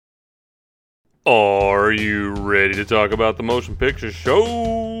Are you ready to talk about the motion picture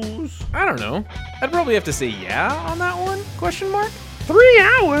shows? I don't know. I'd probably have to say yeah on that one? Question mark? 3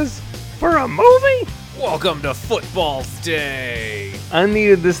 hours for a movie? Welcome to Football Day. I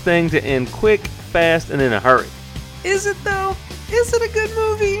needed this thing to end quick, fast, and in a hurry. Is it though? Is it a good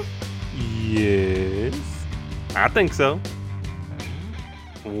movie? Yes, I think so.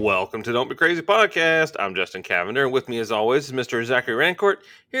 Welcome to Don't Be Crazy Podcast. I'm Justin Cavender, and with me as always is Mr. Zachary Rancourt.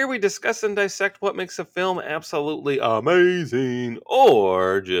 Here we discuss and dissect what makes a film absolutely amazing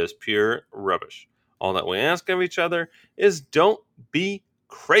or just pure rubbish. All that we ask of each other is don't be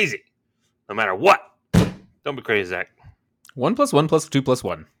crazy. No matter what. Don't be crazy, Zach. 1 + 1 + 2 +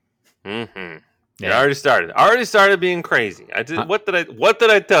 1. Mm-hmm. Yeah. I already started being crazy. I did. What did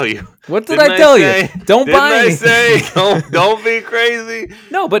I tell you? What did I tell you? Don't buy anything. anything. I say don't be crazy?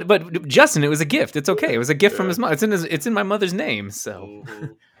 No, but Justin, it was a gift. It's okay. It was a gift from his mom. It's in my mother's name. So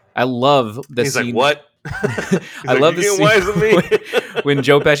I love the He's scene. like, what? I love the scene wise with me? when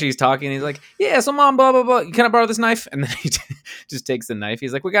Joe Pesci's talking. He's like, yeah, so mom, blah blah blah. Can I borrow this knife? And then he just takes the knife.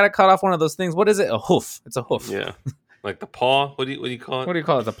 He's like, we got to cut off one of those things. What is it? A hoof. It's a hoof. Yeah. Like the paw? What do you call it? What do you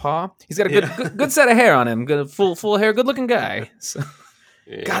call it? The paw? He's got a good set of hair on him. Good full hair, good looking guy. So,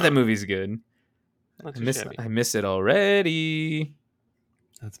 Yeah. God, that movie's good. Not I too miss shabby. it already.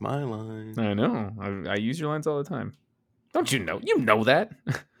 That's my line. I know. I use your lines all the time. Don't you know? You know that.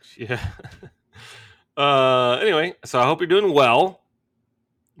 Yeah. Anyway, so I hope you're doing well.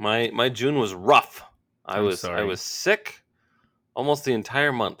 My June was rough. I I'm was sorry. sick almost the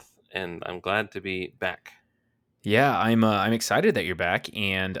entire month, and I'm glad to be back. Yeah, I'm excited that you're back,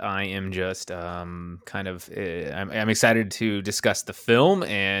 and I am just I'm excited to discuss the film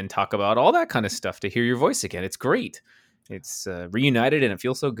and talk about all that kind of stuff. To hear your voice again, it's great. It's reunited, and it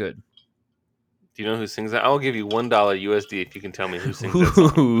feels so good. Do you know who sings that? I'll give you $1 USD if you can tell me who sings that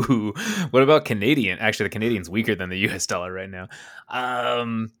song. Ooh, what about Canadian? Actually, the Canadian's weaker than the US dollar right now.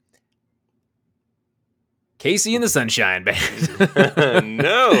 Casey and the Sunshine Band.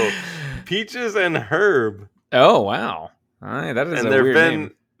 No, Peaches and Herb. Oh wow, that is And a weird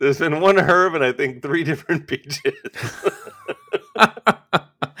name. there's been one Herb and I think 3 different Peaches.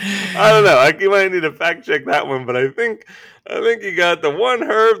 I don't know. You might need to fact check that one, but I think you got the one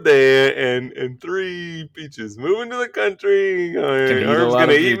Herb there and 3 Peaches moving to the country. Herb's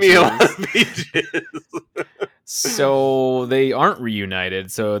gonna eat me a lot of peaches. So they aren't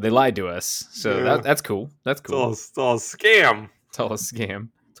reunited. So they lied to us. So Yeah. that's cool. That's cool. It's all a scam. It's all a scam.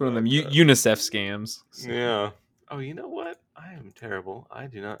 It's one of them UNICEF scams. So. Yeah. Oh, you know what? I am terrible. I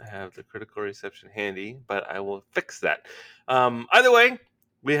do not have the critical reception handy, but I will fix that. Either way,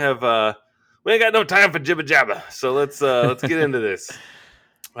 we ain't got no time for jibba jabba. So let's get into this.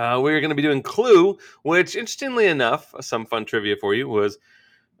 We're going to be doing Clue, which, interestingly enough, some fun trivia for you was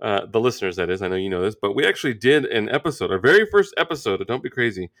the listeners. That is, I know you know this, but we actually did an episode. Our very first episode of Don't Be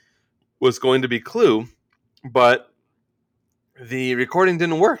Crazy was going to be Clue, but the recording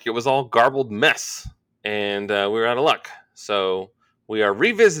didn't work. It was all garbled mess, and we were out of luck. So we are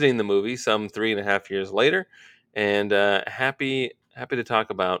revisiting the movie some 3.5 years later, and happy to talk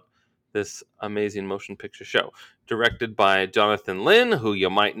about this amazing motion picture show. Directed by Jonathan Lynn, who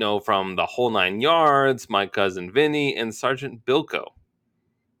you might know from The Whole Nine Yards, My Cousin Vinny, and Sergeant Bilko.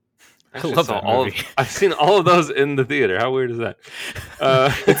 I love that movie. I've seen all of those in the theater. How weird is that?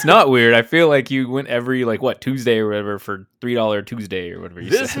 It's not weird. I feel like you went every Tuesday or whatever for $3 Tuesday or whatever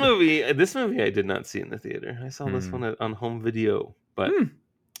you said. This movie I did not see in the theater. I saw this one on home video, but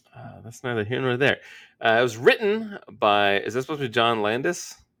that's neither here nor there. It was written by, is that supposed to be John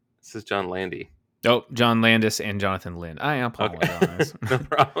Landis? This is John Landy. Oh, John Landis and Jonathan Lynn. I apologize.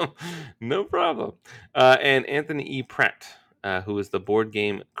 Okay. No problem. And Anthony E. Pratt, who is the board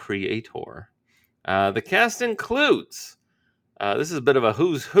game creator. The cast includes, this is a bit of a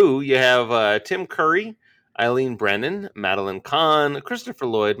who's who. You have Tim Curry, Eileen Brennan, Madeline Kahn, Christopher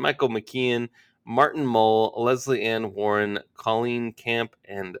Lloyd, Michael McKean, Martin Mull, Leslie Ann Warren, Colleen Camp,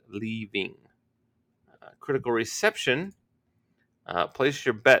 and Lee Ving. Critical reception. Place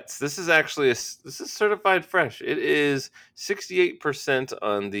your bets. This is actually this is certified fresh. It is 68%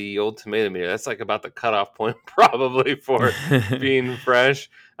 on the old tomato meter. That's like about the cutoff point probably for being fresh.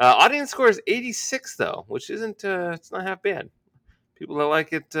 Audience score is 86 though, which isn't it's not half bad. People that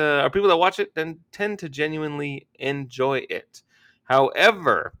like it, or people that watch it, then tend to genuinely enjoy it.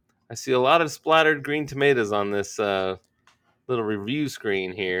 However, I see a lot of splattered green tomatoes on this little review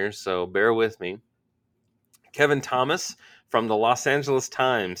screen here, so bear with me. Kevin Thomas from the Los Angeles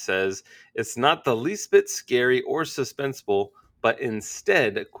Times says, it's not the least bit scary or suspenseful, but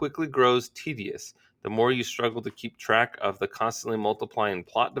instead quickly grows tedious. The more you struggle to keep track of the constantly multiplying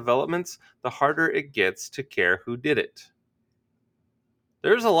plot developments, the harder it gets to care who did it.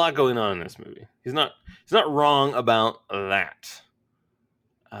 There's a lot going on in this movie. He's not wrong about that.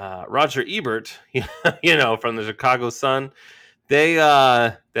 Roger Ebert, from the Chicago Sun, they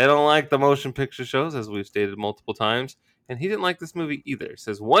don't like the motion picture shows, as we've stated multiple times, and he didn't like this movie either. He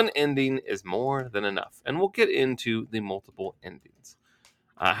says one ending is more than enough, and we'll get into the multiple endings.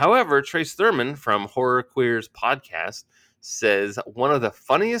 However, Trace Thurman from Horror Queers podcast says one of the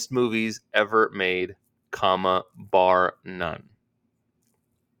funniest movies ever made, bar none.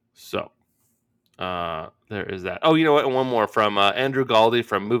 So, there is that. Oh, you know what? And one more from Andrew Galdi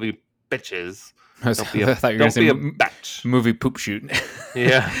from Movie Bitches. I thought you were going to say batch. Movie Poop Shoot.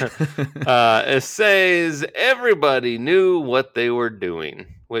 Yeah. It says everybody knew what they were doing,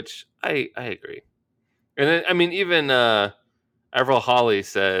 which I agree. And then, I mean, even Avril Hawley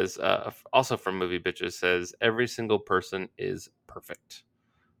says, also from Movie Bitches, says every single person is perfect,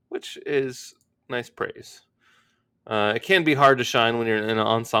 which is nice praise. It can be hard to shine when you're in an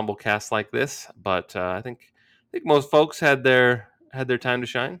ensemble cast like this, but I think most folks had their time to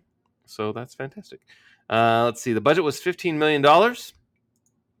shine, so that's fantastic. Let's see. The budget was $15 million.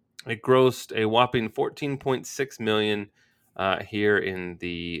 It grossed a whopping $14.6 million here in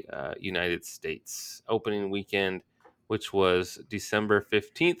the United States. Opening weekend, which was December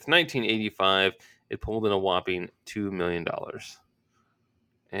 15th, 1985, it pulled in a whopping $2 million.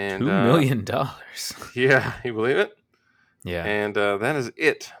 And $2 million. Yeah, you believe it? Yeah. And that is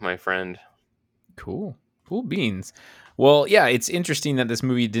it, my friend. Cool beans. Well, yeah, it's interesting that this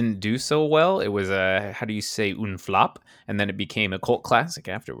movie didn't do so well. It was un flop, and then it became a cult classic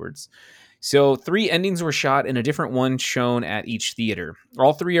afterwards. So 3 endings were shot and a different one shown at each theater.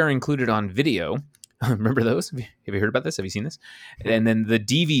 All 3 are included on video. Remember those? Have you heard about this? Have you seen this? And then the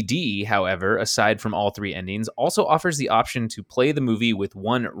DVD, however, aside from all 3 endings, also offers the option to play the movie with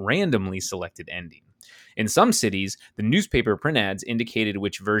one randomly selected ending. In some cities, the newspaper print ads indicated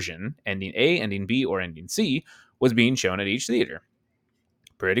which version, ending A, ending B, or ending C, was being shown at each theater.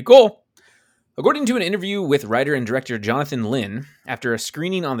 Pretty cool. According to an interview with writer and director Jonathan Lynn, after a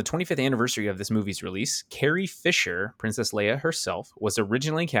screening on the 25th anniversary of this movie's release, Carrie Fisher, Princess Leia herself, was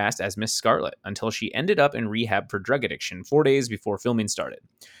originally cast as Miss Scarlet until she ended up in rehab for drug addiction 4 days before filming started.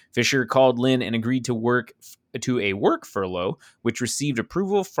 Fisher called Lynn and agreed to a work furlough, which received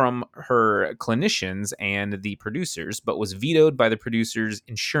approval from her clinicians and the producers, but was vetoed by the producer's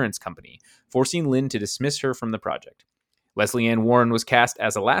insurance company, forcing Lynn to dismiss her from the project. Leslie Ann Warren was cast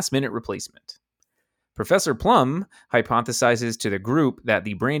as a last-minute replacement. Professor Plum hypothesizes to the group that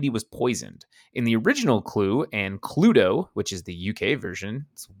the brandy was poisoned. In the original Clue and Cluedo, which is the UK version,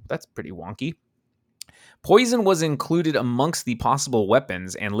 that's pretty wonky, poison was included amongst the possible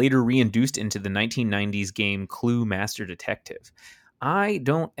weapons and later reintroduced into the 1990s game Clue Master Detective. I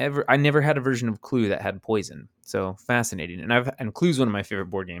never had a version of Clue that had poison, so fascinating. And Clue's one of my favorite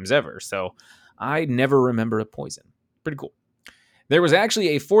board games ever, so I never remember a poison. Pretty cool. There was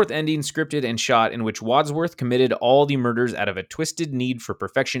actually a 4th ending scripted and shot in which Wadsworth committed all the murders out of a twisted need for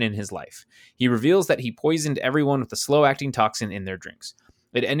perfection in his life. He reveals that he poisoned everyone with a slow-acting toxin in their drinks.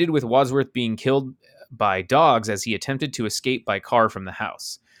 It ended with Wadsworth being killed by dogs as he attempted to escape by car from the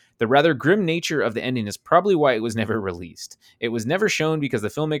house. The rather grim nature of the ending is probably why it was never released. It was never shown because the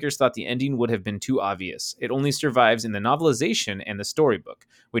filmmakers thought the ending would have been too obvious. It only survives in the novelization and the storybook,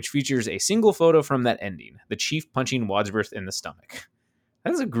 which features a single photo from that ending, the chief punching Wadsworth in the stomach.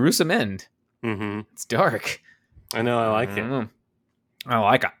 That's a gruesome end. Mm-hmm. It's dark. I know, I like it. I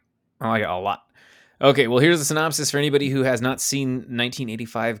like it a lot. Okay, well, here's the synopsis for anybody who has not seen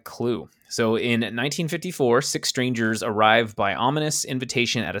 1985 Clue. So in 1954, 6 strangers arrive by ominous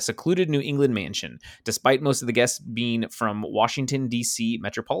invitation at a secluded New England mansion, despite most of the guests being from Washington, D.C.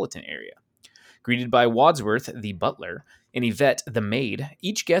 metropolitan area. Greeted by Wadsworth, the butler, and Yvette, the maid,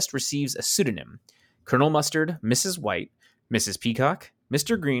 each guest receives a pseudonym: Colonel Mustard, Mrs. White, Mrs. Peacock,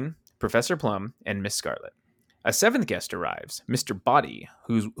 Mr. Green, Professor Plum, and Miss Scarlet. A 7th guest arrives, Mr. Body,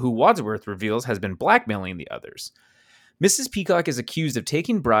 who Wadsworth reveals has been blackmailing the others. Mrs. Peacock is accused of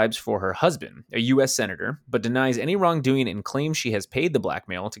taking bribes for her husband, a U.S. senator, but denies any wrongdoing and claims she has paid the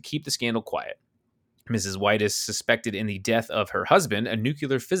blackmail to keep the scandal quiet. Mrs. White is suspected in the death of her husband, a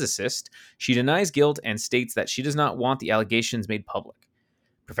nuclear physicist. She denies guilt and states that she does not want the allegations made public.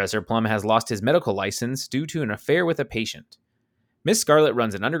 Professor Plum has lost his medical license due to an affair with a patient. Miss Scarlet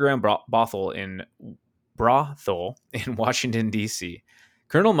runs an underground brothel in Washington, D.C.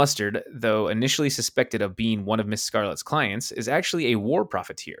 Colonel Mustard, though initially suspected of being one of Miss Scarlet's clients, is actually a war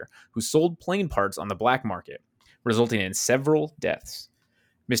profiteer who sold plane parts on the black market, resulting in several deaths.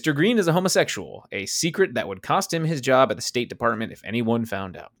 Mr. Green is a homosexual, a secret that would cost him his job at the State Department if anyone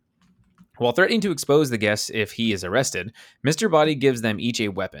found out. While threatening to expose the guests if he is arrested, Mr. Body gives them each a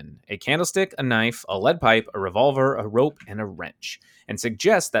weapon: a candlestick, a knife, a lead pipe, a revolver, a rope, and a wrench, and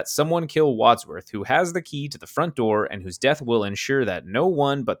suggests that someone kill Wadsworth, who has the key to the front door and whose death will ensure that no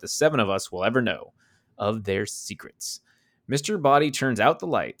one but the seven of us will ever know of their secrets. Mr. Body turns out the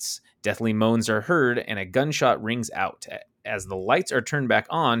lights, deathly moans are heard, and a gunshot rings out as the lights are turned back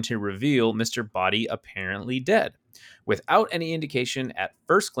on to reveal Mr. Body apparently dead, without any indication at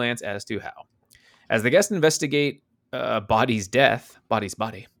first glance as to how. As the guests investigate Body's death, Body's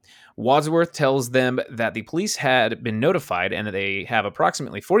body, Wadsworth tells them that the police had been notified and that they have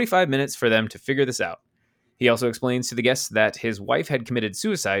approximately 45 minutes for them to figure this out. He also explains to the guests that his wife had committed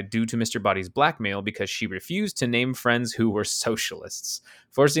suicide due to Mr. Body's blackmail because she refused to name friends who were socialists,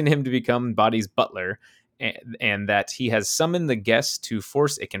 forcing him to become Body's butler, and that he has summoned the guests to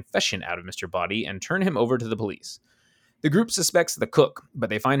force a confession out of Mr. Body and turn him over to the police. The group suspects the cook, but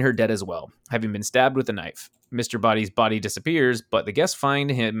they find her dead as well, having been stabbed with a knife. Mr. Body's body disappears, but the guests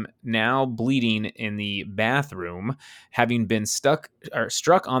find him now bleeding in the bathroom, having been struck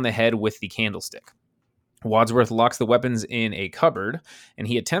on the head with the candlestick. Wadsworth locks the weapons in a cupboard, and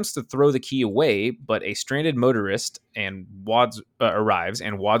he attempts to throw the key away, but a stranded motorist arrives,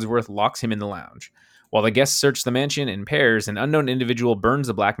 and Wadsworth locks him in the lounge. While the guests search the mansion in pairs, an unknown individual burns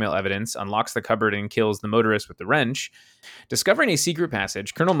the blackmail evidence, unlocks the cupboard, and kills the motorist with the wrench. Discovering a secret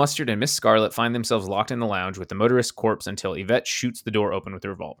passage, Colonel Mustard and Miss Scarlet find themselves locked in the lounge with the motorist's corpse until Yvette shoots the door open with a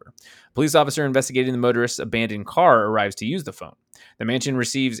revolver. A police officer investigating the motorist's abandoned car arrives to use the phone. The mansion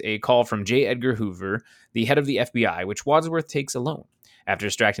receives a call from J. Edgar Hoover, the head of the FBI, which Wadsworth takes alone. After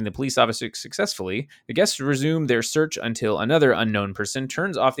distracting the police officer successfully, the guests resume their search until another unknown person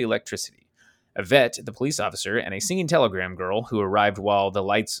turns off the electricity. Yvette, the police officer, and a singing telegram girl who arrived while the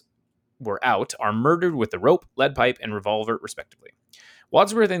lights were out are murdered with the rope, lead pipe, and revolver, respectively.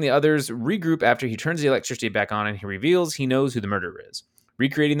 Wadsworth and the others regroup after he turns the electricity back on and he reveals he knows who the murderer is.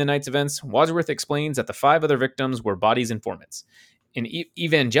 Recreating the night's events, Wadsworth explains that the 5 other victims were Body's informants. An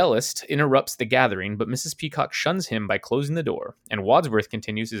evangelist interrupts the gathering, but Mrs. Peacock shuns him by closing the door, and Wadsworth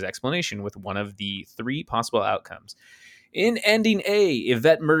continues his explanation with one of the 3 possible outcomes. In ending A,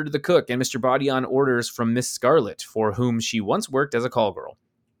 Yvette murdered the cook and Mr. Body on orders from Miss Scarlet, for whom she once worked as a call girl.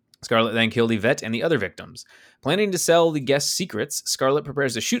 Scarlet then killed Yvette and the other victims. Planning to sell the guests' secrets, Scarlet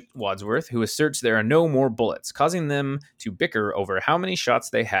prepares to shoot Wadsworth, who asserts there are no more bullets, causing them to bicker over how many shots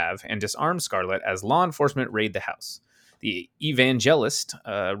they have, and disarms Scarlet as law enforcement raid the house. The evangelist,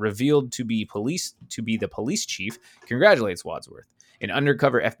 revealed to be the police chief, congratulates Wadsworth, an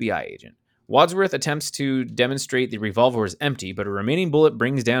undercover FBI agent. Wadsworth attempts to demonstrate the revolver is empty, but a remaining bullet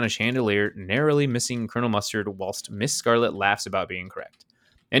brings down a chandelier, narrowly missing Colonel Mustard, whilst Miss Scarlet laughs about being correct.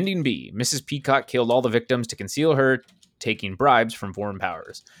 Ending B, Mrs. Peacock killed all the victims to conceal her taking bribes from foreign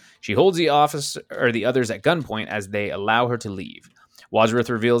powers. She holds the others at gunpoint as they allow her to leave. Wadsworth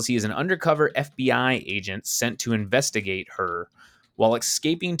reveals he is an undercover FBI agent sent to investigate her. While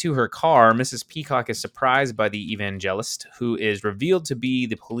escaping to her car, Mrs. Peacock is surprised by the evangelist, who is revealed to be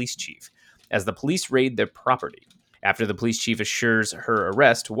the police chief, as the police raid their property. After the police chief assures her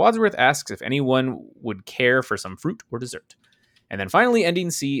arrest, Wadsworth asks if anyone would care for some fruit or dessert. And then finally,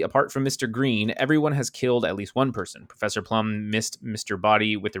 ending C, apart from Mr. Green, everyone has killed at least one person. Professor Plum missed Mr.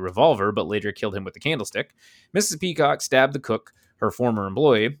 Body with the revolver, but later killed him with the candlestick. Mrs. Peacock stabbed the cook, her former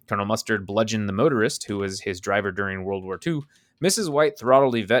employee. Colonel Mustard bludgeoned the motorist, who was his driver during World War II. Mrs. White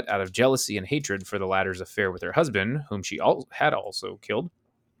throttled Yvette out of jealousy and hatred for the latter's affair with her husband, whom she had also killed.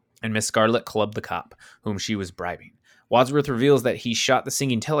 And Miss Scarlet clubbed the cop, whom she was bribing. Wadsworth reveals that he shot the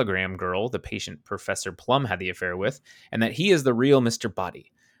singing telegram girl, the patient Professor Plum had the affair with, and that he is the real Mr.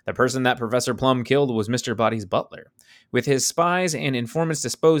 Body. The person that Professor Plum killed was Mr. Body's butler. With his spies and informants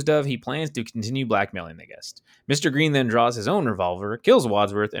disposed of, he plans to continue blackmailing the guest. Mr. Green then draws his own revolver, kills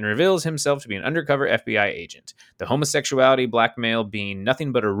Wadsworth, and reveals himself to be an undercover FBI agent, the homosexuality blackmail being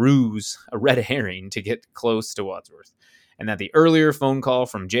nothing but a ruse, a red herring, to get close to Wadsworth, and that the earlier phone call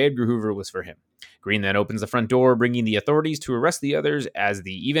from J. Edgar Hoover was for him. Green then opens the front door, bringing the authorities to arrest the others, as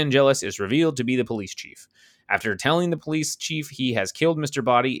the evangelist is revealed to be the police chief. After telling the police chief he has killed Mr.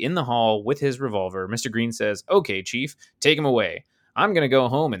 Body in the hall with his revolver, Mr. Green says, "Okay, chief, take him away. I'm going to go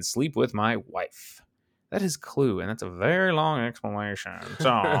home and sleep with my wife." That is Clue, and that's a very long explanation.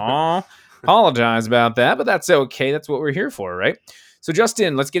 So, apologize about that, but that's okay. That's what we're here for, right? So,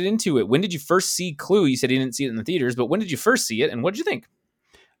 Justin, let's get into it. When did you first see Clue? You said you didn't see it in the theaters, but when did you first see it, and what did you think?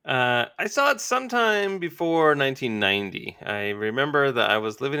 I saw it sometime before 1990. I remember that I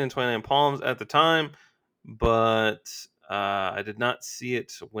was living in 29 Palms at the time, but I did not see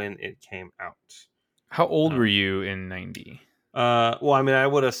it when it came out. How old were you in 90? Well, I mean, I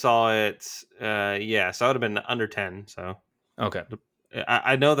would have saw it. Yeah, so I would have been under 10. So Okay.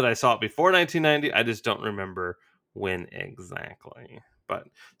 I know that I saw it before 1990. I just don't remember when exactly. But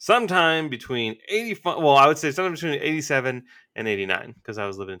sometime between 85. Well, I would say sometime between 87 and 89 because I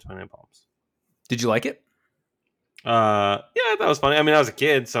was living in 29 Palms. Did you like it? Yeah, that was funny. I mean, I was a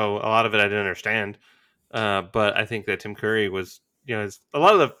kid, so a lot of it I didn't understand. But I think that Tim Curry was, a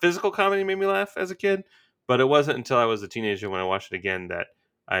lot of the physical comedy made me laugh as a kid. But it wasn't until I was a teenager when I watched it again that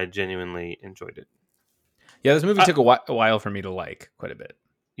I genuinely enjoyed it. Yeah, this movie took a while for me to like quite a bit.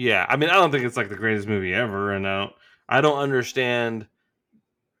 Yeah, I mean, I don't think it's like the greatest movie ever, and I don't understand.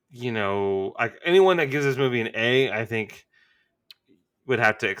 Like anyone that gives this movie an A, I think would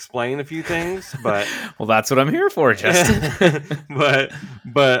have to explain a few things. But well, that's what I'm here for, Justin. but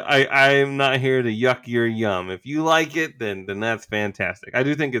I'm not here to yuck your yum. If you like it, then that's fantastic. I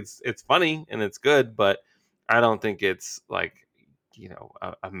do think it's funny and it's good, but I don't think it's like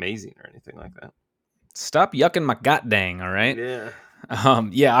amazing or anything like that. Stop yucking my god dang, all right? Yeah.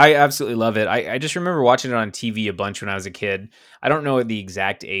 Yeah, I absolutely love it. I just remember watching it on TV a bunch when I was a kid. I don't know the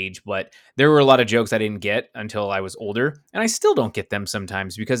exact age, but there were a lot of jokes I didn't get until I was older, and I still don't get them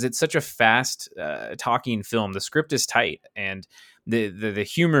sometimes because it's such a fast talking film. The script is tight, and the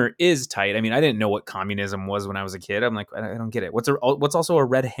humor is tight. I mean, I didn't know what communism was when I was a kid. I'm like, I don't get it. What's also a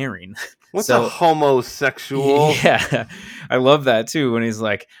red herring? What's a homosexual? Yeah, I love that too. When he's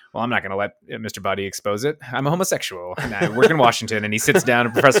like, well, I'm not going to let Mr. Body expose it. I'm a homosexual. And I work in Washington. And he sits down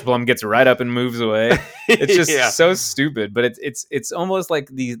and Professor Plum gets right up and moves away. It's just so stupid. But it's almost like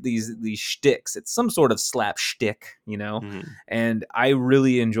these shticks. It's some sort of slap shtick, Mm-hmm. And I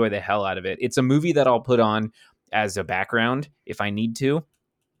really enjoy the hell out of it. It's a movie that I'll put on as a background if I need to.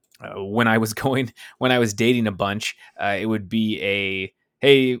 When I was dating a bunch, it would be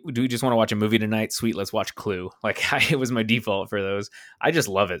hey, do we just want to watch a movie tonight? Sweet, let's watch Clue. Like it was my default for those. I just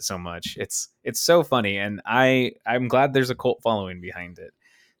love it so much. It's so funny, and I'm glad there's a cult following behind it.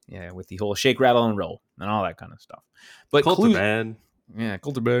 Yeah, with the whole shake, rattle, and roll and all that kind of stuff. But Cults Clue, are bad. Yeah,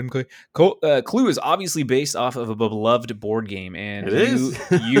 Cults are bad. Clue is obviously based off of a beloved board game, and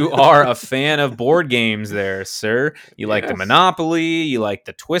you are a fan of board games, there, sir. You like the Monopoly, you like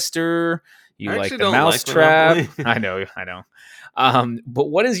the Twister, you like the Mousetrap. I know. But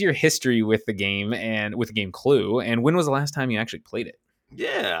what is your history with the game and with the game Clue, and when was the last time you actually played it?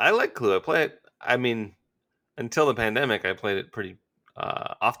 Yeah, I like Clue. I play it. I mean, until the pandemic, I played it pretty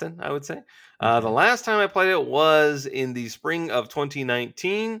often, I would say. The last time I played it was in the spring of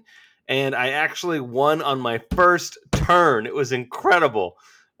 2019, and I actually won on my first turn. It was incredible.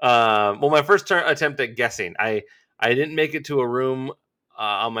 My first attempt at guessing. I didn't make it to a room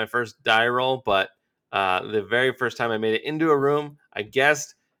on my first die roll, but the very first time I made it into a room, I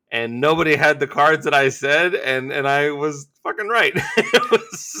guessed, and nobody had the cards that I said, and I was fucking right. It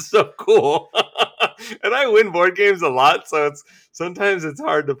was so cool. And I win board games a lot, so sometimes it's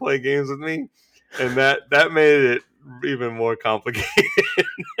hard to play games with me, and that made it even more complicated.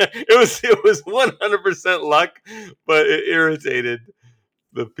 It was 100% luck, but it irritated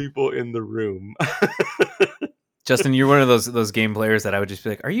the people in the room. Justin, you're one of those game players that I would just be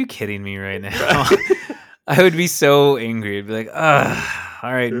like, "Are you kidding me right now?" I would be so angry. I'd be like,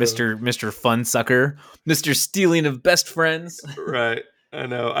 all right, Mr. Fun Sucker, Mr. Stealing of Best Friends." Right. I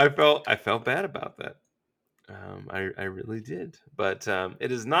know. I felt bad about that. I really did. But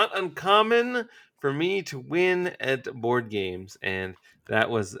it is not uncommon for me to win at board games, and that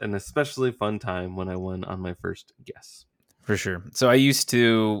was an especially fun time when I won on my first guess. For sure. So I used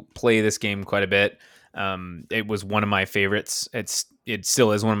to play this game quite a bit. It was one of my favorites. It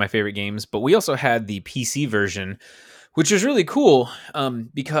still is one of my favorite games, but we also had the PC version, which was really cool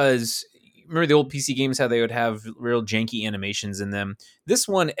because remember the old PC games, how they would have real janky animations in them. This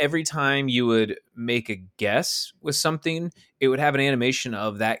one, every time you would make a guess with something, it would have an animation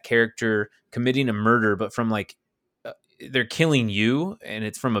of that character committing a murder, but from like they're killing you, and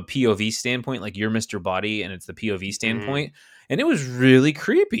it's from a POV standpoint, like you're Mr. Body, and it's the POV standpoint, and it was really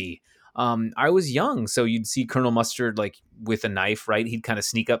creepy. I was young, so you'd see Colonel Mustard like with a knife, right? He'd kind of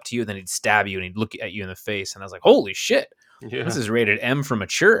sneak up to you, then he'd stab you, and he'd look at you in the face, and I was like, "Holy shit, this is rated M for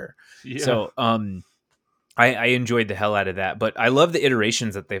mature." Yeah. So, I enjoyed the hell out of that, but I love the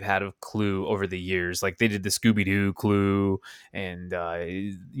iterations that they've had of Clue over the years. Like they did the Scooby-Doo Clue, and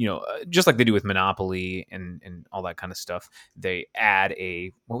just like they do with Monopoly and all that kind of stuff. They add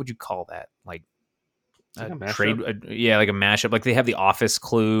what would you call that? Like like a mashup. Like they have the Office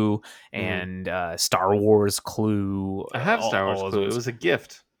Clue and Star Wars Clue. I have Star Wars Clue. It was a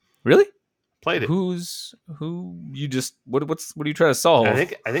gift. Really? Played it. Who you just what are you trying to I solve?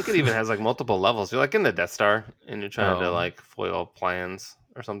 think it even has like multiple levels. You're like in the Death Star, and you're trying to Oh, like foil plans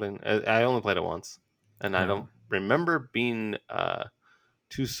or something. I only played it once, and I don't oh. remember being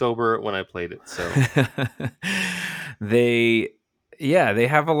too sober when I played it. So they yeah, they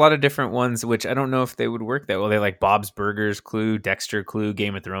have a lot of different ones, which I don't know if they would work that well. They like Bob's Burgers Clue, Dexter Clue,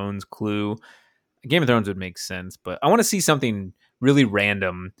 Game of Thrones Clue. Game of Thrones would make sense, but I want to see something really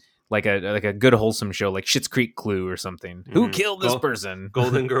random, like a good wholesome show, like Schitt's Creek Clue or something. Who killed this person?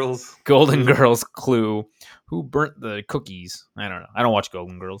 Golden Girls, Golden Clue. Girls Clue. Who burnt the cookies? I don't know. I don't watch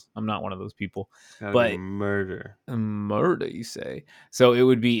Golden Girls. I'm not one of those people. Gotta be But murder. murder, you say? So it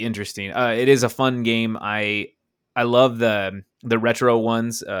would be interesting. It is a fun game. I love the retro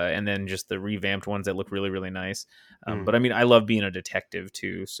ones, and then just the revamped ones that look really really nice. But I mean, I love being a detective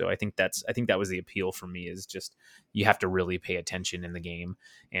too. So I think that was the appeal for me, is just you have to really pay attention in the game.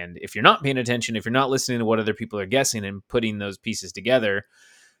 And if you're not paying attention, if you're not listening to what other people are guessing and putting those pieces together,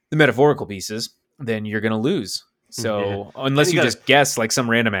 the metaphorical pieces, then you're gonna lose. So unless you just guess like some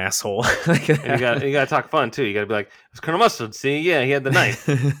random asshole, and you gotta talk fun too. You gotta be like, it's Colonel Mustard. See, yeah, he had the knife.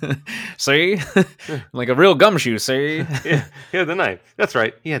 See, like a real gumshoe. See, yeah, he had the knife. That's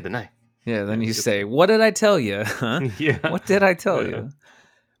right, he had the knife. Yeah, then you say, "What did I tell you? Huh? Yeah, What did I tell you?"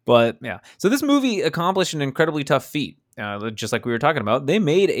 But yeah, so this movie accomplished an incredibly tough feat. Just like we were talking about, they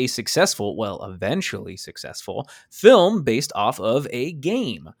made a successful, well, eventually successful film based off of a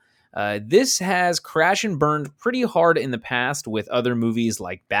game. This has crashed and burned pretty hard in the past with other movies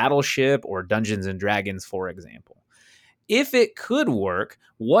like Battleship or Dungeons and Dragons, for example. If it could work,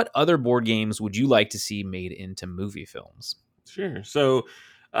 what other board games would you like to see made into movie films? Sure. So,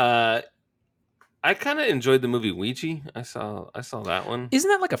 I kind of enjoyed the movie Ouija. I saw that one. Isn't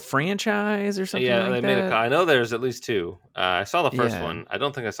that like a franchise or something Yeah, like they that? made a. I know there's at least two. I saw the first Yeah. one. I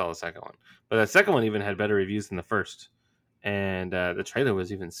don't think I saw the second one, but the second one even had better reviews than the first. And the trailer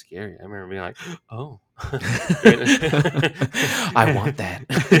was even scary. I remember being like, "Oh, I want that."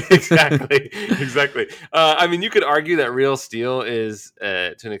 exactly. I mean, you could argue that Real Steel is,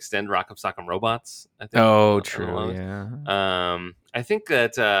 to an extent, Rock'em Sock'em Robots. I think. Oh, in a true. lot of- Yeah. I think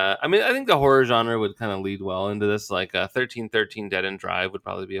that. I mean, I think the horror genre would kind of lead well into this. Like 1313 Dead End Drive would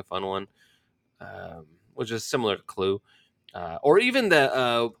probably be a fun one, which is similar to Clue. Or even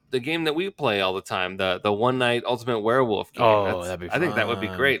the game that we play all the time, the One Night Ultimate Werewolf game. Oh, that'd be I think that would be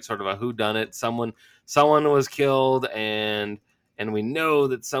fun. great. Sort of a whodunit. Someone was killed, and we know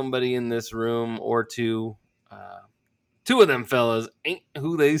that somebody in this room or two of them fellas ain't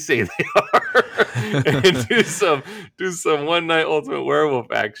who they say they are, and do some One Night Ultimate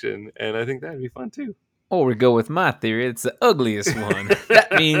Werewolf action. And I think that'd be fun too. Or we go with my theory. It's the ugliest one.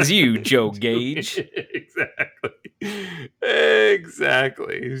 That means you, Joe Gage.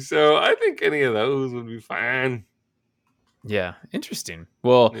 Exactly. So I think any of those would be fine. Yeah, interesting.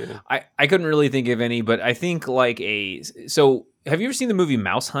 Well, Yeah. I couldn't really think of any, but I think so have you ever seen the movie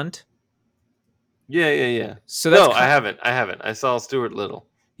Mouse Hunt? Yeah. So that's I haven't. I saw Stuart Little.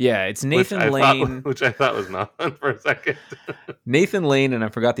 Yeah, it's Nathan Lane. Which I thought was not for a second. Nathan Lane, and I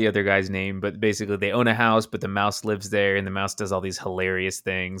forgot the other guy's name, but basically they own a house, but the mouse lives there, and the mouse does all these hilarious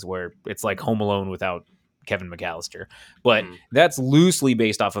things where it's like Home Alone without Kevin McAllister. But that's loosely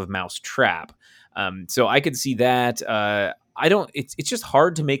based off of Mouse Trap. So I could see that. It's just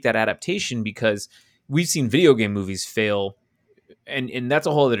hard to make that adaptation because we've seen video game movies fail. And that's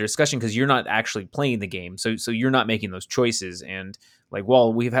a whole other discussion because you're not actually playing the game. So you're not making those choices. And like,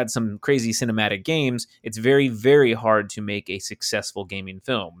 while we've had some crazy cinematic games, it's very, very hard to make a successful gaming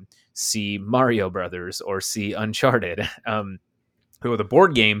film. See Mario Brothers or see Uncharted. With a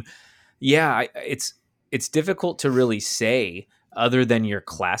board game, yeah, it's difficult to really say other than your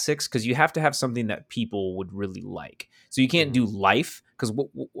classics because you have to have something that people would really like. So you can't do Life because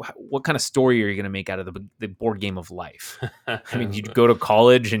what kind of story are you going to make out of the board game of Life? I mean, you go to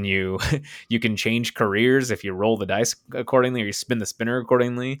college and you can change careers if you roll the dice accordingly or you spin the spinner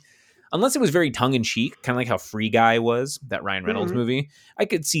accordingly. Unless it was very tongue-in-cheek, kind of like how Free Guy was, that Ryan Reynolds movie. I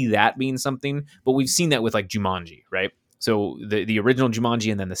could see that being something, but we've seen that with like Jumanji, right? So the original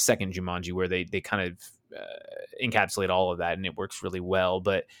Jumanji and then the second Jumanji where they kind of encapsulate all of that and it works really well.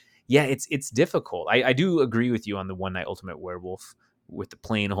 But yeah, it's difficult. I do agree with you on the One Night Ultimate Werewolf with the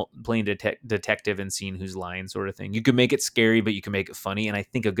playing detective and seeing who's lying sort of thing. You could make it scary, but you can make it funny. And I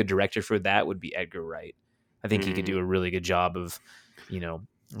think a good director for that would be Edgar Wright. I think he could do a really good job of,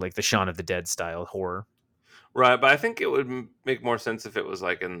 like the Shaun of the Dead style horror. Right, but I think it would make more sense if it was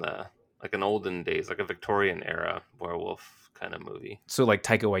like in the an olden days, like a Victorian era werewolf kind of movie. So like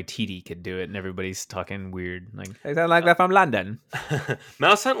Taika Waititi could do it, and everybody's talking weird, like I sound like that from London.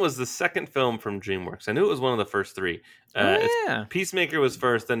 Mouse Hunt was the second film from DreamWorks. I knew it was one of the first three. Yeah. Peacemaker was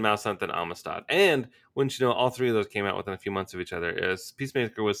first, then Mouse Hunt, then Amistad. And wouldn't you know, all three of those came out within a few months of each other.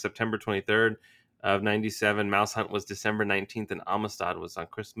 Peacemaker was September 23rd of 97. Mouse Hunt was December 19th, and Amistad was on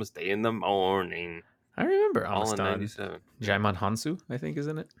Christmas Day in the morning. I remember All in Amistad. 97. Jaimon Hansu, I think, is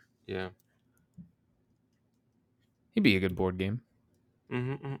in it. Yeah. He'd be a good board game.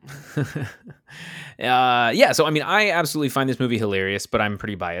 Mm-hmm. Yeah, so I mean, I absolutely find this movie hilarious, but I'm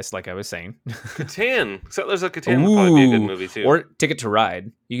pretty biased, like I was saying. Catan. Settlers of Catan would probably be a good movie, too. Or Ticket to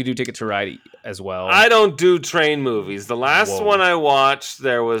Ride. You could do Ticket to Ride as well. I don't do train movies. The last one I watched,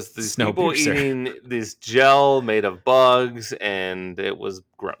 there was these people Snowpiercer. eating this gel made of bugs, and it was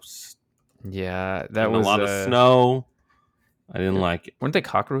gross. Yeah, that And was a lot of snow. I didn't like it. Weren't they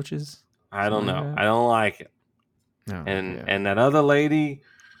cockroaches? I don't know. Yeah. I don't like it. No, And that other lady,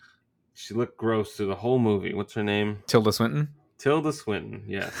 she looked gross through the whole movie. What's her name? Tilda Swinton. Tilda Swinton.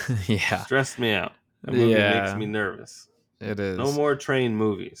 Yes. Yeah, Stressed me out. That movie Yeah. makes me nervous. it is. No more train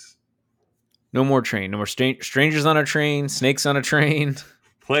movies. No more train. No more strangers on a train. Snakes on a train.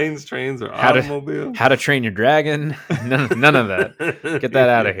 Planes, trains, or How to- automobiles. How to Train Your Dragon. None of that. Get that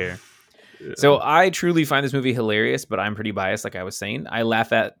out of here. Yeah. So I truly find this movie hilarious, but I'm pretty biased, like I was saying. I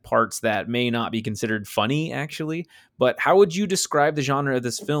laugh at parts that may not be considered funny, actually. But how would you describe the genre of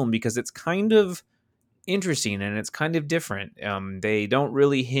this film? Because it's kind of interesting and it's kind of different. They don't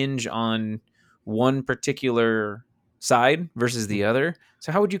really hinge on one particular side versus the other.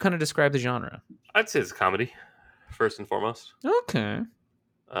 So how would you kind of describe the genre? I'd say it's a comedy, first and foremost. Okay.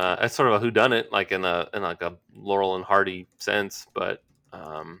 It's sort of a whodunit, like in a Laurel and Hardy sense, but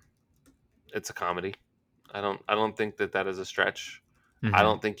it's a comedy. I don't think that is a stretch. Mhm. I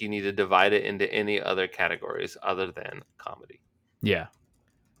don't think you need to divide it into any other categories other than comedy. Yeah.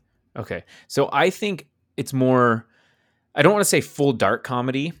 Okay. So I think it's more, I don't want to say full dark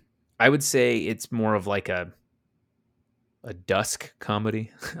comedy. I would say it's more of like a dusk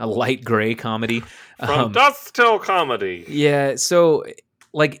comedy, a light gray comedy. From dusk till comedy. Yeah. So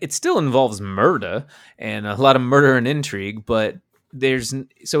like it still involves murder and a lot of murder and intrigue, but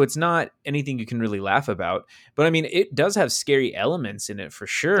so it's not anything you can really laugh about. But I mean, it does have scary elements in it for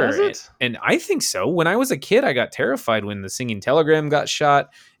sure. Does it? And I think so. When I was a kid, I got terrified when the singing telegram got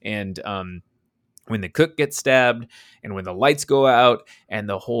shot and when the cook gets stabbed and when the lights go out and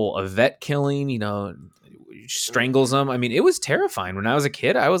the whole Yvette killing, strangles them. I mean, it was terrifying. When I was a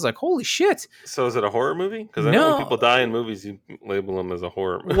kid, I was like, holy shit. So is it a horror movie? Because I know No. when people die in movies, you label them as a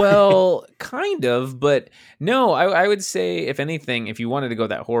horror movie. Well, kind of, but no, I would say, if anything, if you wanted to go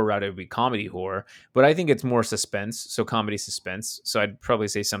that horror route, it would be comedy horror. But I think it's more suspense, so comedy suspense. So I'd probably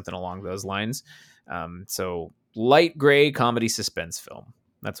say something along those lines. So light gray comedy suspense film.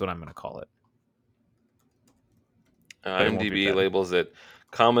 That's what I'm going to call it. But it won't be IMDb bad. labels it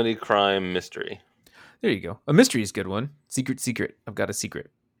comedy, crime, mystery. There you go. A mystery is a good one. Secret. I've got a secret.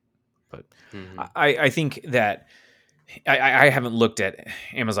 But Mhm. I think that I haven't looked at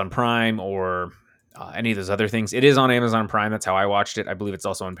Amazon Prime or any of those other things. It is on Amazon Prime. That's how I watched it. I believe it's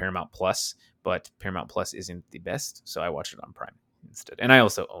also on Paramount Plus, but Paramount Plus isn't the best, so I watched it on Prime instead. And I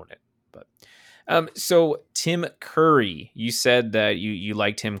also own it. But so Tim Curry, you said that you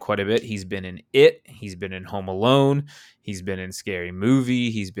liked him quite a bit. He's been in It. He's been in Home Alone. He's been in Scary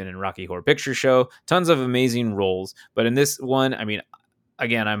Movie. He's been in Rocky Horror Picture Show. Tons of amazing roles. But in this one, I mean,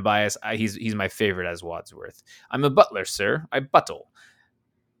 again, I'm biased. He's my favorite as Wadsworth. I'm a butler, sir. I buttle.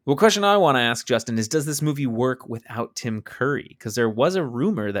 Well, question I want to ask, Justin, is does this movie work without Tim Curry? Because there was a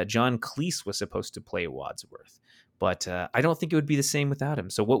rumor that John Cleese was supposed to play Wadsworth. But I don't think it would be the same without him.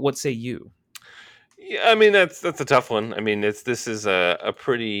 So what say you? Yeah, I mean that's a tough one. I mean this is a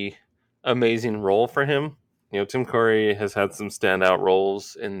pretty amazing role for him. Tim Curry has had some standout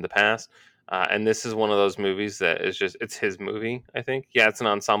roles in the past, and this is one of those movies that is it's his movie. I think, yeah, it's an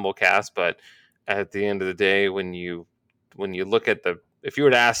ensemble cast, but at the end of the day, when you look at if you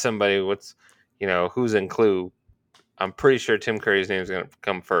were to ask somebody who's in Clue, I'm pretty sure Tim Curry's name is going to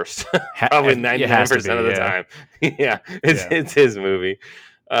come first, probably 99% of the time. Yeah, it's his movie.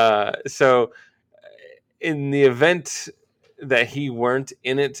 So in the event that he weren't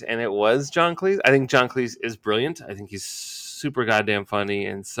in it and it was John Cleese, I think John Cleese is brilliant. I think he's super goddamn funny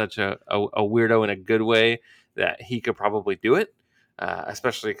and such a weirdo in a good way that he could probably do it,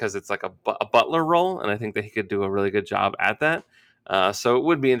 especially because it's like a butler role, and I think that he could do a really good job at that. So it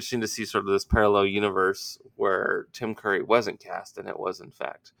would be interesting to see sort of this parallel universe where Tim Curry wasn't cast and it was in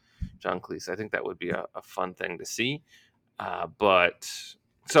fact John Cleese. I think that would be a fun thing to see. But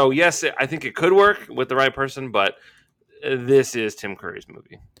so yes, I think it could work with the right person, but this is Tim Curry's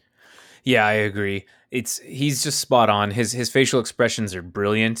movie. Yeah, I agree. He's just spot on. His facial expressions are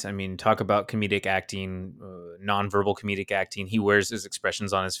brilliant. I mean, talk about comedic acting, nonverbal comedic acting. He wears his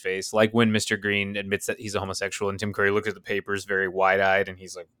expressions on his face, like when Mr. Green admits that he's a homosexual, and Tim Curry looks at the papers very wide eyed, and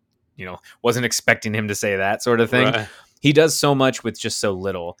he's like, wasn't expecting him to say that sort of thing. Right. He does so much with just so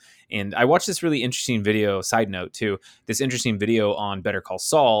little. And I watched this really interesting video, side note too, this interesting video on Better Call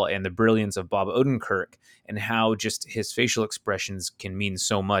Saul and the brilliance of Bob Odenkirk and how just his facial expressions can mean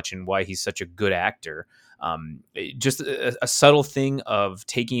so much and why he's such a good actor. Just a subtle thing of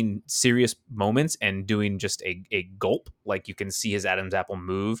taking serious moments and doing just a gulp, like you can see his Adam's apple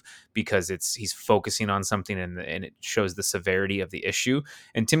move because he's focusing on something and it shows the severity of the issue.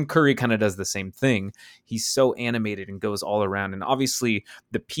 And Tim Curry kind of does the same thing. He's so animated and goes all around. And obviously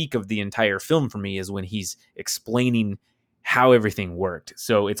the peak of the entire film for me is when he's explaining how everything worked.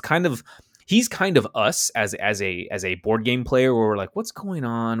 So he's kind of us as a board game player where we're like, what's going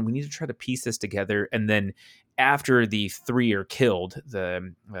on? We need to try to piece this together. And then after the three are killed,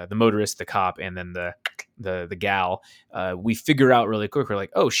 the motorist, the cop, and then the gal, we figure out really quick. We're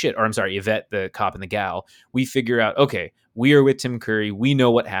like, oh shit. Or I'm sorry, Yvette, the cop, and the gal. We figure out, okay, we are with Tim Curry. We know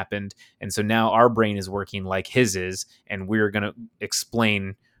what happened. And so now our brain is working like his is, and we're going to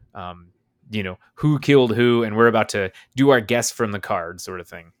explain, who killed who, and we're about to do our guess from the card sort of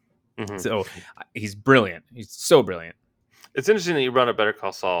thing. Mm-hmm. So he's brilliant. He's so brilliant. It's interesting that you brought up Better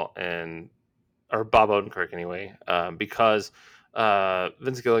Call Saul or Bob Odenkirk anyway, because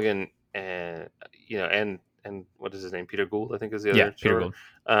Vince Gilligan and what is his name? Peter Gould, I think is the other. Yeah, Peter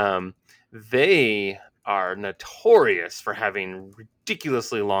Gould. They are notorious for having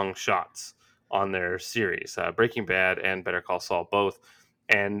ridiculously long shots on their series, Breaking Bad and Better Call Saul both.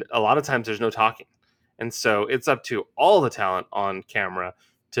 And a lot of times there's no talking. And so it's up to all the talent on camera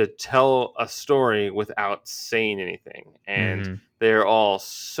to tell a story without saying anything. And they're all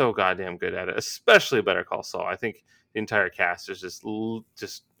so goddamn good at it, especially Better Call Saul. I think the entire cast is just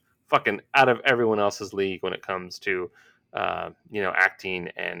fucking out of everyone else's league when it comes to, acting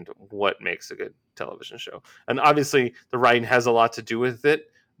and what makes a good television show. And obviously the writing has a lot to do with it,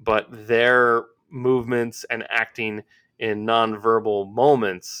 but their movements and acting in nonverbal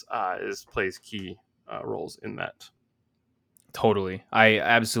moments plays key roles in that. Totally. I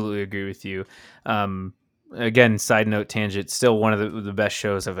absolutely agree with you. Again, side note tangent, still one of the best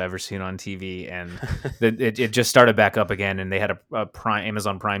shows I've ever seen on TV. And it just started back up again. And they had a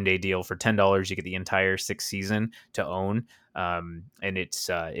Amazon Prime Day deal for $10. You get the entire 6th season to own. And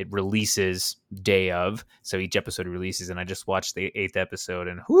it releases day of. So each episode releases. And I just watched the 8th episode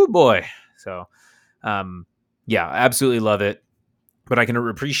and whoo boy. So, yeah, absolutely love it. But I can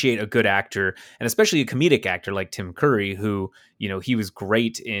appreciate a good actor, and especially a comedic actor like Tim Curry, who, he was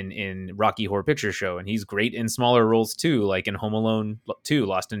great in Rocky Horror Picture Show, and he's great in smaller roles too, like in Home Alone 2,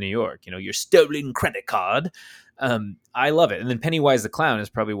 Lost in New York. Your stolen credit card. I love it. And then Pennywise the Clown is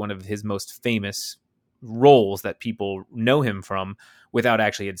probably one of his most famous roles that people know him from without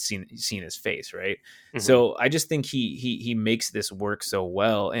actually had seen his face, right? Mm-hmm. So I just think he makes this work so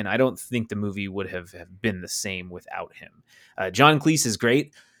well, and I don't think the movie would have been the same without him. John Cleese is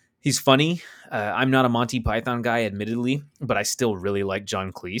great. He's funny. I'm not a Monty Python guy, admittedly, but I still really like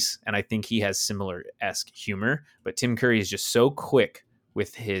John Cleese, and I think he has similar-esque humor. But Tim Curry is just so quick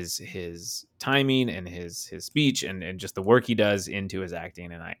with his timing and his speech and just the work he does into his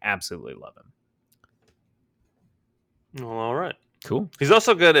acting, and I absolutely love him. Well, all right. Cool. He's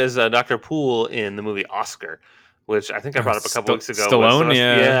also good as Dr. Poole in the movie Oscar, which I think I brought up a couple weeks ago. Stallone,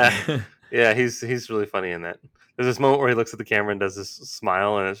 yeah. Yeah, he's really funny in that. There's this moment where he looks at the camera and does this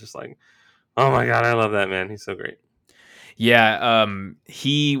smile, and it's just like, oh my God, I love that man. He's so great. Yeah,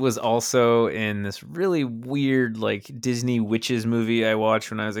 he was also in this really weird like Disney witches movie I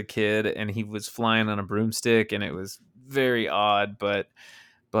watched when I was a kid, and he was flying on a broomstick, and it was very odd, but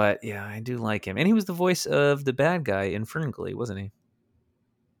yeah, I do like him. And he was the voice of the bad guy in Ferngully, wasn't he?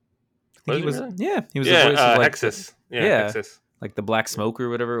 He was really? Yeah, he was the voice of like Hexus. Hexus. Like the Black Smoke or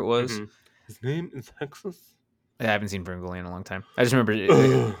whatever it was. Mm-hmm. His name is Hexus. I haven't seen Ferngully in a long time. I just remember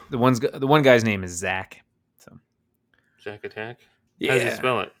the one guy's name is Zach. So Jack Attack. Yeah. How does he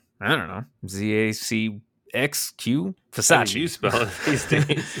spell it? I don't know. ZACXQ Versace. How do you spell it these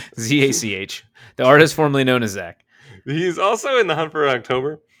days? ZACH. The artist formerly known as Zach. He's also in The Hunt for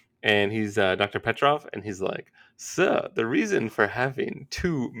October, and he's Dr. Petrov, and he's like, so the reason for having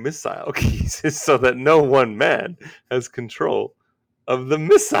 2 missile keys is so that no one man has control of the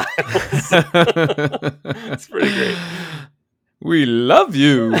missiles. It's pretty great. We love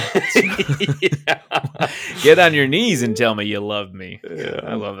you. Yeah. Get on your knees and tell me you love me. Yeah.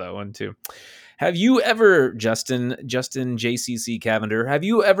 I love that one too. Have you ever, Justin JCC Cavender, have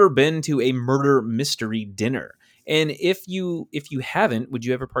you ever been to a murder mystery dinner? And if you haven't, would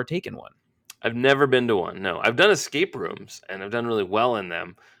you ever partake in one? I've never been to one. No, I've done escape rooms and I've done really well in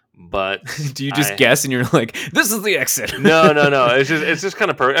them, but Do you just I guess and you're like, this is the exit? no. It's just kind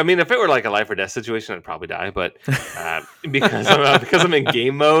of I mean, if it were like a life or death situation, I'd probably die. But because I'm in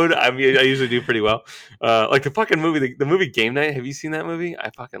game mode, I usually do pretty well. Like the fucking movie, the movie Game Night. Have you seen that movie? I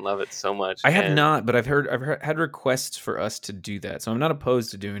fucking love it so much. I have not, but I've had requests for us to do that, so I'm not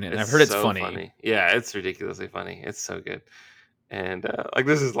opposed to doing it. And I've heard it's so funny. Yeah, it's ridiculously funny. It's so good. And like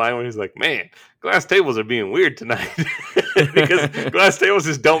there's this line where he's like, "Man, glass tables are being weird tonight," because glass tables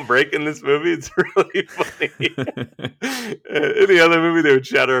just don't break in this movie. It's really funny. In the other movie, they would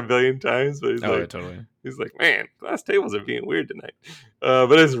shatter a billion times, but Yeah, totally. he's like, "Man, glass tables are being weird tonight."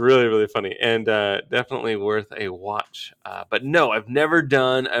 But it's really, really funny and definitely worth a watch. But no, I've never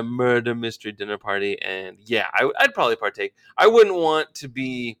done a murder mystery dinner party, and yeah, I'd probably partake. I wouldn't want to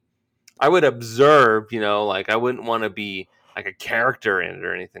be. I would observe, like I wouldn't want to be like a character in it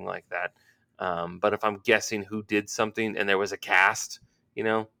or anything like that. But if I'm guessing who did something and there was a cast,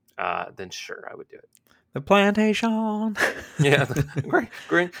 then sure, I would do it. The plantation. Yeah,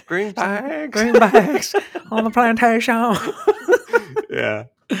 green bags. Green bags on the plantation. Yeah.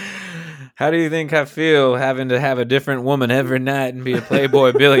 How do you think I feel having to have a different woman every night and be a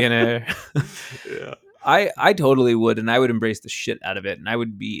playboy billionaire? Yeah. I totally would, and I would embrace the shit out of it, and I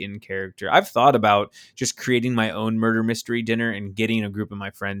would be in character. I've thought about just creating my own murder mystery dinner and getting a group of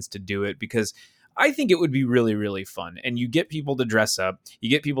my friends to do it because I think it would be really, really fun. And you get people to dress up, you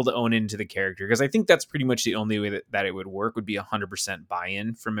get people to own into the character, because I think that's pretty much the only way that it would work would be 100%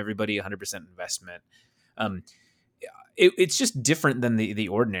 buy-in from everybody, 100% investment. It's just different than the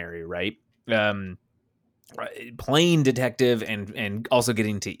ordinary, right? Playing detective and also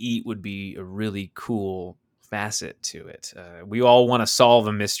getting to eat would be a really cool facet to it. We all want to solve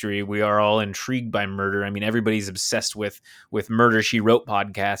a mystery. We are all intrigued by murder. I mean, everybody's obsessed with Murder, She Wrote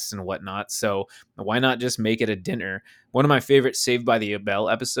podcasts and whatnot. So why not just make it a dinner? One of my favorite Saved by the Bell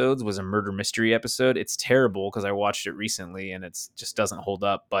episodes was a murder mystery episode. It's terrible because I watched it recently and it just doesn't hold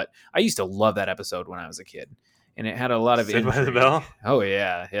up. But I used to love that episode when I was a kid. And it had a lot of Saved by the intrigue. Bell? Oh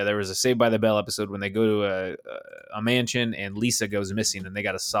yeah. There was a Saved by the Bell episode when they go to a mansion and Lisa goes missing and they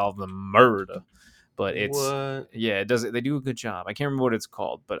got to solve the murder. But it's it does. They do a good job. I can't remember what it's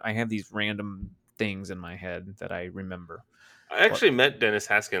called, but I have these random things in my head that I remember. I actually met Dennis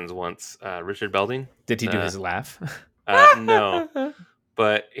Haskins once. Richard Belding. Did he do his laugh? No,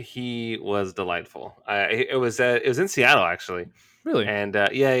 but he was delightful. It was in Seattle actually. Really? And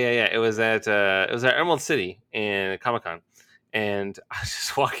it was at Emerald City in Comic-Con, and I was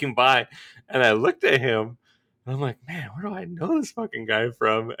just walking by, and I looked at him, and I'm like, man, where do I know this fucking guy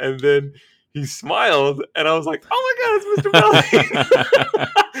from? And then he smiled, and I was like, oh my god, it's Mr.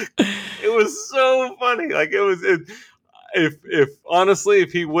 Belly. It was so funny. Like if honestly,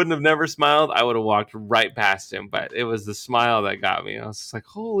 if he wouldn't have never smiled, I would have walked right past him. But it was the smile that got me. I was just like,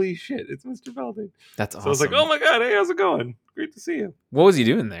 holy shit, it's Mr. Belding. That's awesome. So I was like, oh my god, hey, how's it going? Great to see you. What was he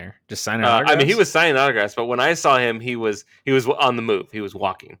doing there? Just signing autographs? I mean, he was signing autographs, but when I saw him, he was on the move. He was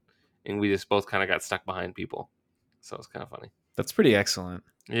walking, and we just both kind of got stuck behind people. So it was kind of funny. That's pretty excellent.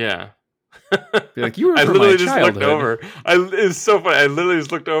 Yeah. Be like, you were I from literally my just childhood. looked over. It's so funny. I literally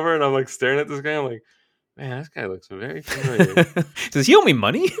just looked over, and I'm like staring at this guy. I'm like, man, this guy looks very familiar. Does he owe me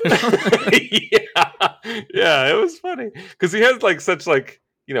money? Yeah, it was funny because he has like such like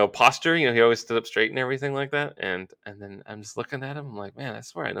posture. He always stood up straight and everything like that. And then I'm just looking at him. I'm like, man, I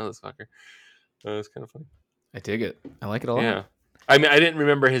swear I know this fucker. It's kind of funny. I dig it. I like it a lot. Yeah. I mean, I didn't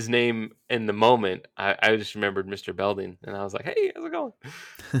remember his name in the moment. I just remembered Mr. Belding, and I was like, hey, how's it going?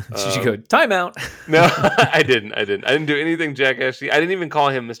 Did you go, timeout? No, I didn't. I didn't do anything jackassy. I didn't even call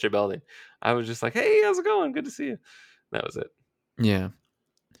him Mr. Belding. I was just like, hey, how's it going? Good to see you. That was it. Yeah.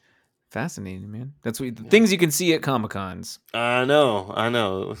 Fascinating, man. That's things you can see at Comic-Cons. I know.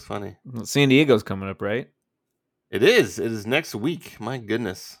 It was funny. Well, San Diego's coming up, right? It is. It is next week. My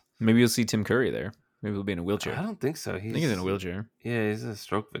goodness. Maybe you'll see Tim Curry there. Maybe he'll be in a wheelchair. I don't think so. I think he's in a wheelchair. Yeah, he's a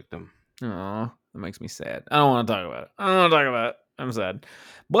stroke victim. Oh, that makes me sad. I don't want to talk about it. I'm sad.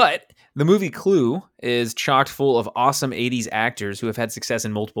 But the movie Clue is chocked full of awesome 80s actors who have had success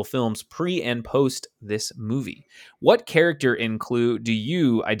in multiple films pre and post this movie. What character in Clue do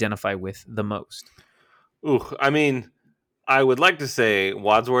you identify with the most? Ooh, I mean, I would like to say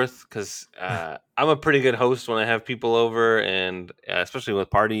Wadsworth because I'm a pretty good host when I have people over, and especially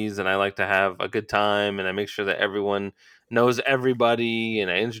with parties, and I like to have a good time, and I make sure that everyone knows everybody, and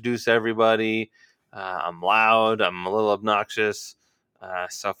I introduce everybody. I'm loud. I'm a little obnoxious.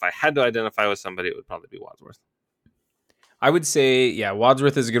 So if I had to identify with somebody, it would probably be Wadsworth. I would say, yeah,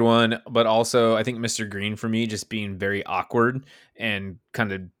 Wadsworth is a good one, but also I think Mr. Green for me just being very awkward and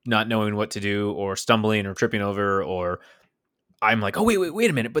kind of not knowing what to do or stumbling or tripping over, or I'm like, oh wait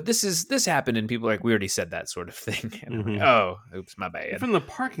a minute, but this happened, and people are like, we already said that sort of thing, and I'm like, oh, oops, my You're bad. from the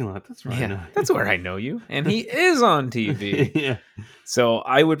parking lot. That's right. Yeah, that's where I know you, and he is on TV. Yeah. So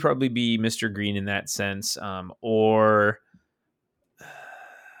I would probably be Mr. Green in that sense, or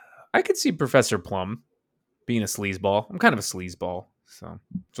I could see Professor Plum being a sleazeball. I'm kind of a sleazeball, so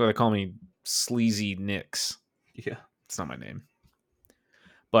that's why they call me Sleazy Nix. Yeah. It's not my name,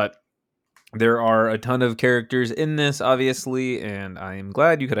 but there are a ton of characters in this, obviously, and I am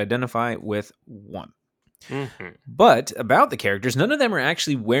glad you could identify with one. Mm-hmm. But about the characters, none of them are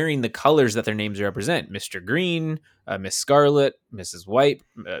actually wearing the colors that their names represent. Mr. Green, Miss Scarlet, Mrs. White,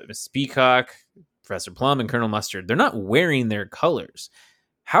 Mrs. Peacock, Professor Plum, and Colonel Mustard. They're not wearing their colors.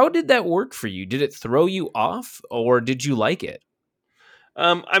 How did that work for you? Did it throw you off, or did you like it?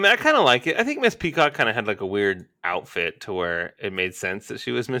 I mean, I kind of like it. I think Miss Peacock kind of had like a weird outfit to where it made sense that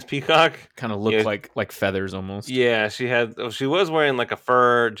she was Miss Peacock. Kind of looked like feathers almost. Yeah, she was wearing like a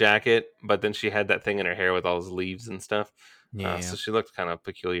fur jacket, but then she had that thing in her hair with all those leaves and stuff. Yeah. So she looked kind of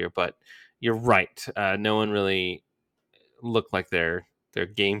peculiar. But you're right. No one really looked like their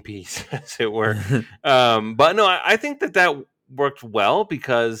game piece, as it were. But no, I think that worked well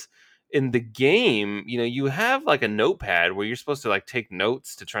because in the game, you have like a notepad where you're supposed to like take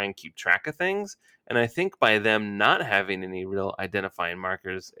notes to try and keep track of things. And I think by them not having any real identifying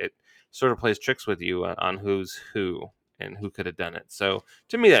markers, it sort of plays tricks with you on who's who and who could have done it. So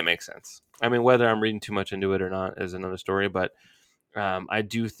to me, that makes sense. I mean, whether I'm reading too much into it or not is another story, but I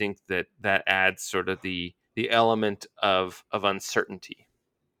do think that adds sort of the element of uncertainty.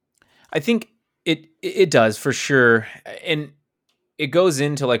 I think it does for sure, and it goes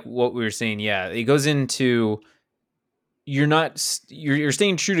into like what we were saying. Yeah, it goes into you're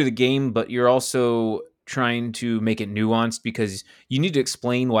staying true to the game, but you're also trying to make it nuanced because you need to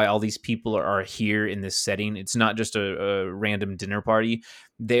explain why all these people are here in this setting. It's not just a random dinner party.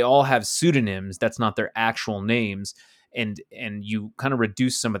 They all have pseudonyms. That's not their actual names, and you kind of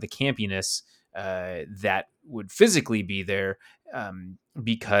reduce some of the campiness that would physically be there,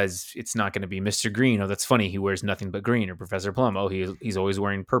 because it's not going to be Mr. Green. Oh, that's funny. He wears nothing but green. Or Professor Plum. Oh, he's always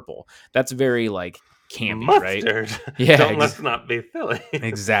wearing purple. That's very like campy, Mustard. right? Yeah, Let's not be silly.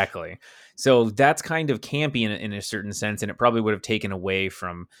 Exactly. So that's kind of campy in a certain sense, and it probably would have taken away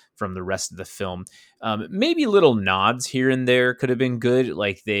from the rest of the film. Maybe little nods here and there could have been good,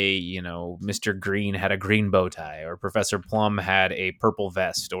 like Mr. Green had a green bow tie, or Professor Plum had a purple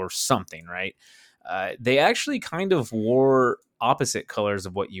vest, or something, right? They actually kind of wore opposite colors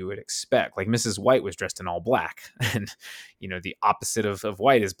of what you would expect. Like Mrs. White was dressed in all black, and the opposite of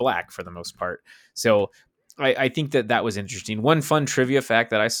white is black for the most part. So I think that was interesting. One fun trivia fact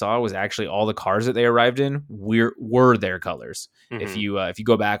that I saw was actually all the cars that they arrived in were their colors. Mm-hmm. If you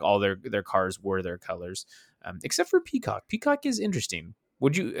go back, all their cars were their colors, except for Peacock. Peacock is interesting.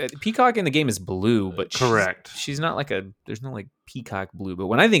 Would you Peacock in the game is blue, but correct. She's not like there's no like peacock blue. But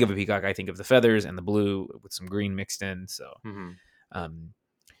when I think of a peacock, I think of the feathers and the blue with some green mixed in. So,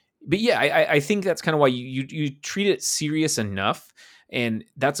 but yeah, I think that's kind of why you treat it serious enough. And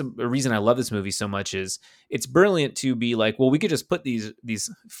that's a reason I love this movie so much. Is it's brilliant to be like, well, we could just put these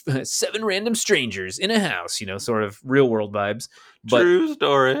 7 random strangers in a house, sort of real world vibes. But, true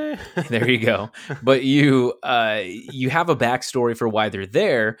story. There you go. But you have a backstory for why they're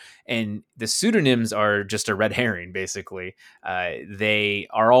there, and the pseudonyms are just a red herring. Basically, they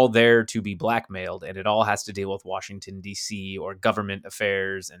are all there to be blackmailed, and it all has to deal with Washington D.C. or government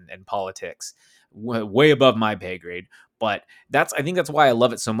affairs and politics. Way above my pay grade. But I think that's why I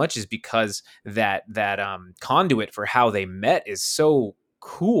love it so much, is because that conduit for how they met is so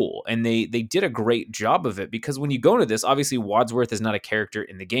cool, and they did a great job of it. Because when you go into this, obviously Wadsworth is not a character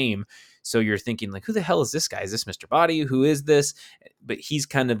in the game, so you're thinking like, who the hell is this guy? Is this Mr. Body? Who is this? But he's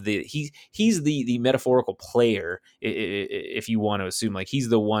kind of he's the metaphorical player, if you want to assume, like he's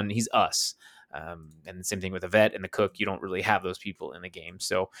the one, he's us. And the same thing with the vet and the cook. You don't really have those people in the game,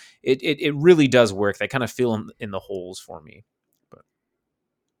 so it really does work. They kind of fill in the holes for me. But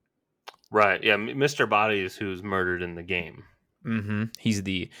right, yeah, Mr. Body is who's murdered in the game. Mm-hmm. He's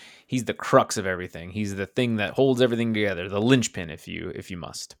the crux of everything. He's the thing that holds everything together, the linchpin, if you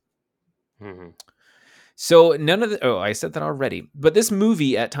must. Mm-hmm. So I said that already, but this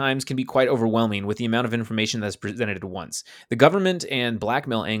movie at times can be quite overwhelming with the amount of information that's presented at once. The government and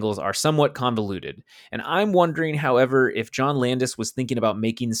blackmail angles are somewhat convoluted, and I'm wondering, however, if John Landis was thinking about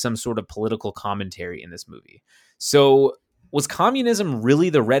making some sort of political commentary in this movie. So Was communism really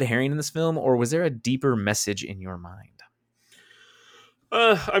the red herring in this film, or was there a deeper message in your mind?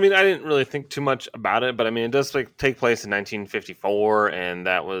 I mean, I didn't really think too much about it, but I mean, it does take place in 1954, and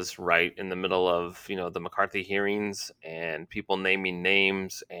that was right in the middle of the McCarthy hearings and people naming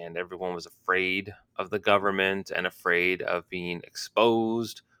names, and everyone was afraid of the government and afraid of being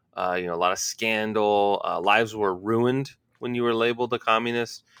exposed. A lot of scandal. Lives were ruined when you were labeled a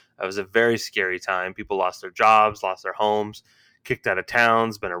communist. It was a very scary time. People lost their jobs, lost their homes, kicked out of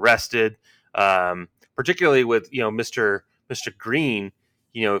towns, been arrested. Particularly with Mr. Green.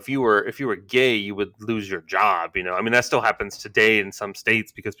 If you were gay, you would lose your job. I mean, that still happens today in some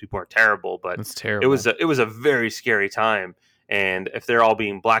states because people are terrible. But That's terrible. it was a very scary time, and if they're all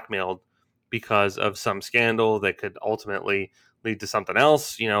being blackmailed because of some scandal that could ultimately lead to something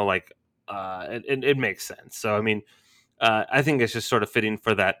else, it makes sense. So I mean, I think it's just sort of fitting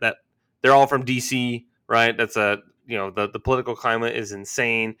for that they're all from DC, right? That's the political climate is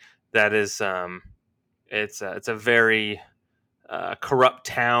insane. That is it's a very corrupt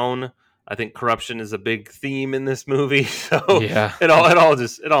town. I think corruption is a big theme in this movie, so Yeah. it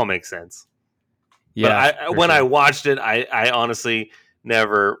all makes sense. Yeah. But when I watched it, I honestly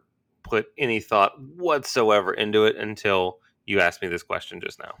never put any thought whatsoever into it until you asked me this question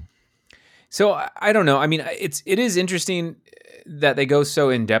just now. So I don't know. I mean, it is interesting that they go so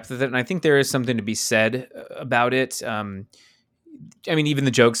in depth with it, and I think there is something to be said about it. I mean, even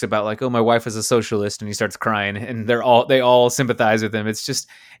the jokes about like, oh, my wife is a socialist, and he starts crying, and they all sympathize with him. It's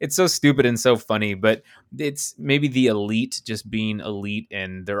so stupid and so funny, but it's maybe the elite just being elite,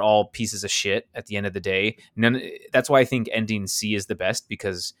 and they're all pieces of shit at the end of the day. That's why I think ending C is the best,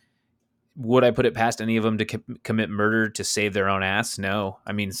 because would I put it past any of them to commit murder to save their own ass? No.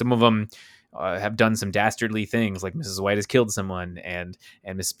 I mean, some of them have done some dastardly things, like Mrs. White has killed someone, and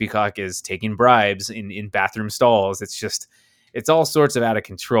Mrs. Peacock is taking bribes in bathroom stalls. It's all sorts of out of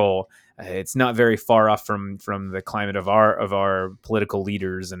control. It's not very far off from the climate of our political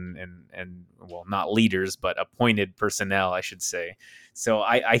leaders and well, not leaders, but appointed personnel, I should say. So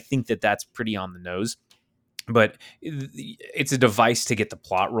I think that's pretty on the nose. But it's a device to get the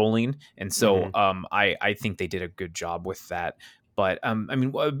plot rolling, and so I think they did a good job with that. But I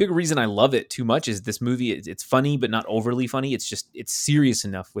mean, a big reason I love it too much is this movie. It's funny, but not overly funny. It's serious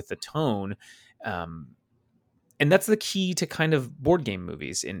enough with the tone, and that's the key to kind of board game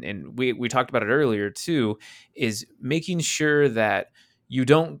movies. And we talked about it earlier too, is making sure that you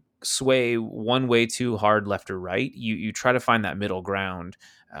don't sway one way too hard, left or right. You try to find that middle ground.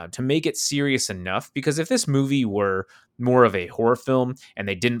 To make it serious enough, because if this movie were more of a horror film and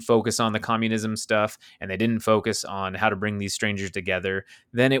they didn't focus on the communism stuff and they didn't focus on how to bring these strangers together,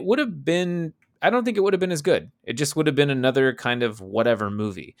 then it would have been, I don't think it would have been as good. It just would have been another kind of whatever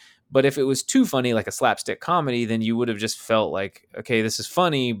movie. But if it was too funny, like a slapstick comedy, then you would have just felt like, okay, this is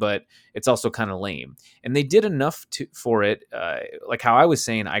funny, but it's also kind of lame. And they did enough for it. Like how I was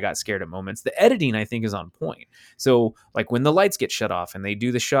saying, I got scared at moments. The editing, I think, is on point. So like when the lights get shut off and they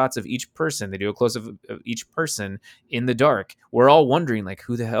do the shots of each person, they do a close-up of each person in the dark, we're all wondering like,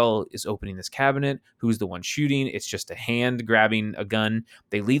 who the hell is opening this cabinet? Who's the one shooting? It's just a hand grabbing a gun.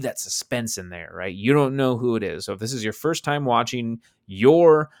 They leave that suspense in there, right? You don't know who it is. So if this is your first time watching,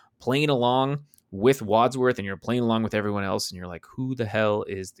 you're playing along with Wadsworth and you're playing along with everyone else, and you're like, who the hell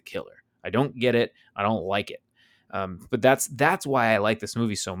is the killer? I don't get it. I don't like it. But that's why I like this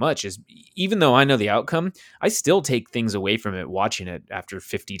movie so much, is even though I know the outcome, I still take things away from it watching it after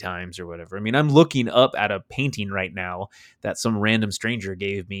 50 times or whatever. I mean, I'm looking up at a painting right now that some random stranger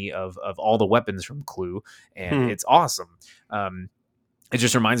gave me of all the weapons from Clue, and it's awesome. It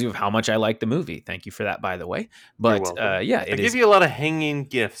just reminds me of how much I like the movie. Thank you for that, by the way. But yeah, I give you a lot of hanging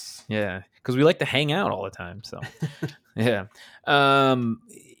gifts. Yeah, because we like to hang out all the time. So yeah, I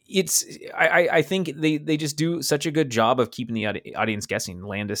think they just do such a good job of keeping the audience guessing,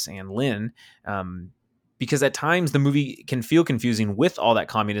 Landis and Lynn. Because at times the movie can feel confusing with all that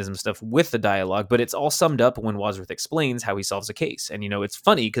communism stuff, with the dialogue, but it's all summed up when Wadsworth explains how he solves a case. And, it's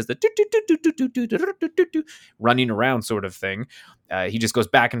funny because the running around sort of thing, he just goes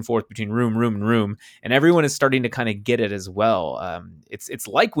back and forth between room, and room, and everyone is starting to kind of get it as well. It's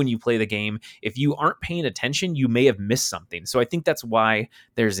like when you play the game, if you aren't paying attention, you may have missed something. So I think that's why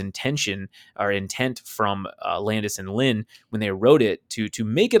there's intent from Landis and Lynn when they wrote it to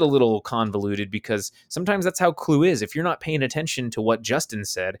make it a little convoluted, because sometimes that's how Clue is. If you're not paying attention to what Justin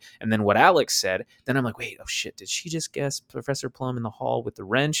said and then what Alex said, then I'm like, wait, oh shit, did she just guess Professor Plum in the hall with the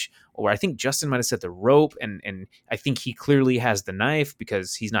wrench? Or I think Justin might have said the rope, and I think he clearly has the knife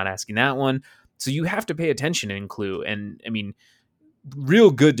because he's not asking that one. So you have to pay attention in Clue. And I mean,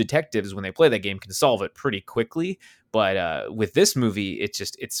 real good detectives, when they play that game, can solve it pretty quickly. But with this movie,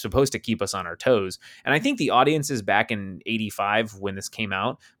 it's supposed to keep us on our toes. And I think the audiences back in '85 when this came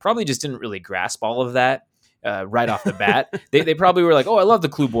out probably just didn't really grasp all of that. Right off the bat, they probably were like, "Oh, I love the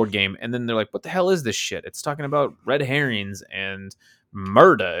Clue board game," and then they're like, "What the hell is this shit? It's talking about red herrings and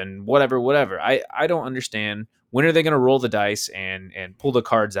murder and whatever." I don't understand. When are they going to roll the dice and pull the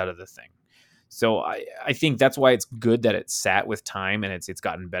cards out of the thing? So I think that's why it's good that it sat with time and it's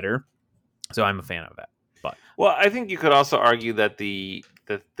gotten better. So I'm a fan of that. But well, I think you could also argue that the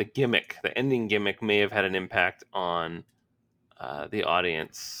gimmick, the ending gimmick, may have had an impact on the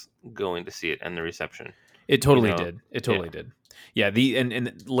audience going to see it and the reception. It totally did. It totally did. Yeah,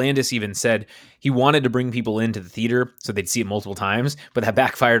 and Landis even said he wanted to bring people into the theater so they'd see it multiple times, but that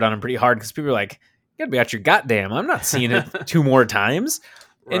backfired on him pretty hard because people were like, "You gotta be out your goddamn! I'm not seeing it 2 more times."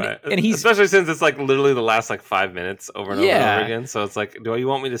 Right. And he's, especially since it's like literally the last like 5 minutes over and over again. So it's like, do you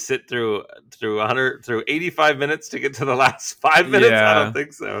want me to sit through 85 minutes to get to the last 5 minutes? I don't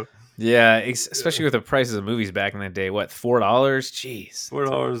think so. Yeah, especially with the prices of movies back in the day. What, $4? Jeez,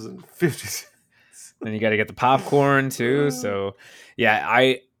 $4.50. Then you got to get the popcorn too. So, yeah,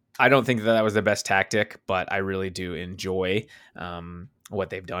 I don't think that was the best tactic, but I really do enjoy what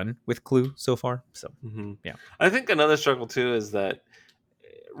they've done with Clue so far. So, yeah, I think another struggle too is that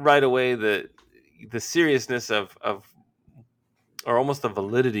right away the seriousness of or almost the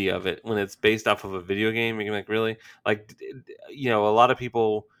validity of it when it's based off of a video game. You're like, really? Like, a lot of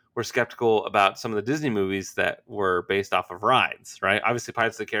people were skeptical about some of the Disney movies that were based off of rides, right? Obviously,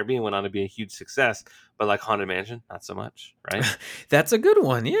 Pirates of the Caribbean went on to be a huge success, but like Haunted Mansion, not so much, right? That's a good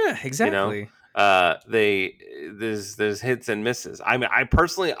one. Yeah, exactly. There's hits and misses. I mean, I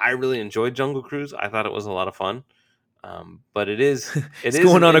personally really enjoyed Jungle Cruise. I thought it was a lot of fun. But it's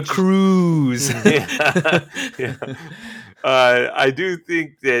going on a cruise. Yeah. I do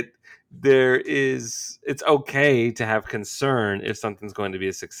think that it's okay to have concern if something's going to be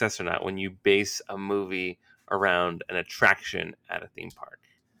a success or not when you base a movie around an attraction at a theme park.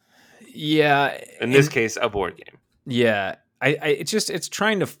 Yeah. In this case, a board game. Yeah. It's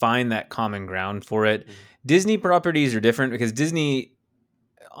trying to find that common ground for it. Mm-hmm. Disney properties are different because Disney,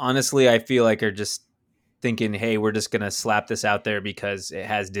 honestly, I feel like are just thinking, hey, we're just going to slap this out there because it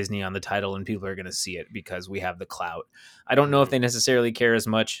has Disney on the title and people are going to see it because we have the clout. I don't know if they necessarily care as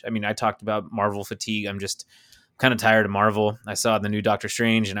much. I mean, I talked about Marvel fatigue. I'm just kind of tired of Marvel. I saw the new Doctor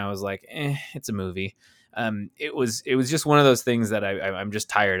Strange and I was like, it's a movie. It was just one of those things that I'm just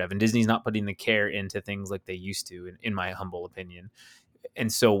tired of. And Disney's not putting the care into things like they used to, in my humble opinion.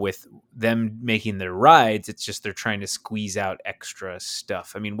 And so with them making their rides, it's just they're trying to squeeze out extra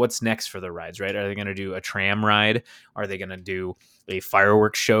stuff. I mean, what's next for the rides, right? Are they going to do a tram ride? Are they going to do a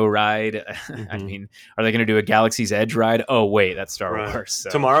fireworks show ride? Mm-hmm. I mean, are they going to do a Galaxy's Edge ride? Oh, wait, that's Star Wars. So.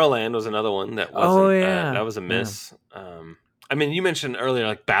 Tomorrowland was another one that wasn't, that was a miss. Yeah. I mean, you mentioned earlier,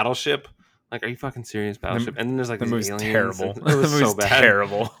 like Battleship. Like, are you fucking serious, Battleship? And then there's like the these movie's aliens. Terrible. It was so bad.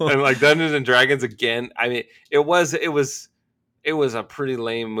 Terrible. And like Dungeons and Dragons again. I mean, it was a pretty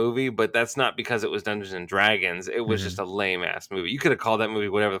lame movie, but that's not because it was Dungeons and Dragons. It was just a lame ass movie. You could have called that movie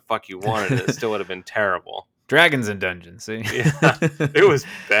whatever the fuck you wanted, and it still would have been terrible. Dragons and Dungeons. See? Yeah, it was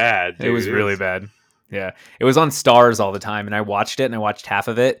bad. Dude. It was really bad. Yeah, it was on Stars all the time, and I watched it, and I watched half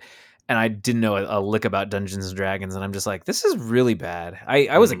of it, and I didn't know a lick about Dungeons and Dragons, and I'm just like, this is really bad.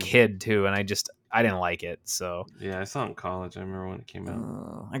 I was a kid too, and I didn't like it. So yeah, I saw it in college. I remember when it came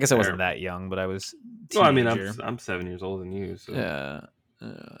out. I guess I wasn't that young, but I was. Well, I mean, I'm 7 years older than you. So. Yeah,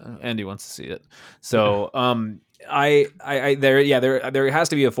 Andy wants to see it. So there has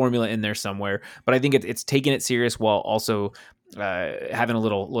to be a formula in there somewhere, but I think it's taking it serious while also having a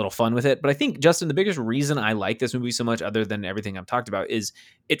little fun with it. But I think, Justin, the biggest reason I like this movie so much, other than everything I've talked about, is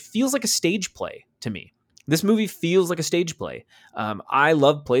it feels like a stage play to me. This movie feels like a stage play. I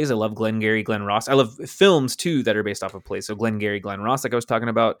love plays. I love Glengarry Glen Ross. I love films too that are based off of plays. So Glengarry Glen Ross, like I was talking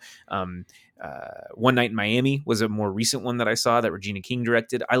about. One Night in Miami was a more recent one that I saw that Regina King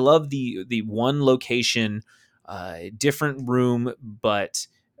directed. I love the one location, different room, but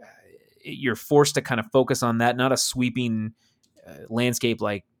you're forced to kind of focus on that, not a sweeping landscape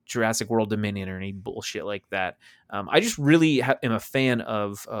like Jurassic World Dominion or any bullshit like that. I just really am a fan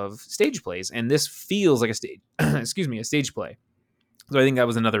of stage plays, and this feels like a stage, a stage play. So I think that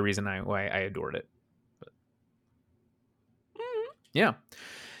was another reason why I adored it. But, yeah.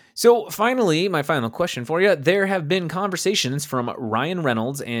 So finally, my final question for you. There have been conversations from Ryan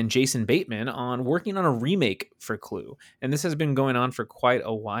Reynolds and Jason Bateman on working on a remake for Clue. And this has been going on for quite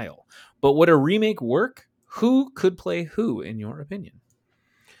a while. But would a remake work? Who could play who, in your opinion?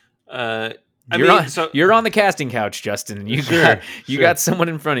 I You're mean, on so you're on the casting couch, Justin. You sure, got sure. someone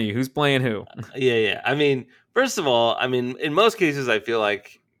in front of you who's playing who. Yeah. I mean, first of all, I mean, in most cases, I feel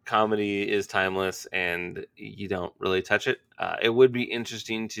like comedy is timeless and you don't really touch it. It would be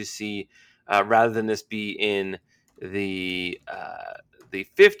interesting to see, rather than this be in the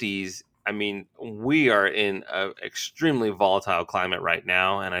 50s. I mean, we are in an extremely volatile climate right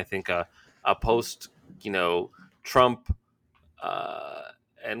now, and I think a post, you know, Trump uh,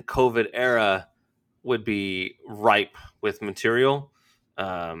 and COVID era would be ripe with material,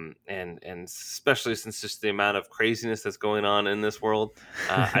 and especially since just the amount of craziness that's going on in this world,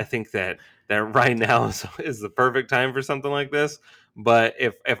 I think that right now is the perfect time for something like this. But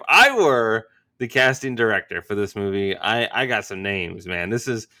if I were the casting director for this movie, I got some names, man. This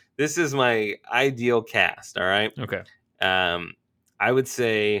is my ideal cast. All right, Okay. um, I would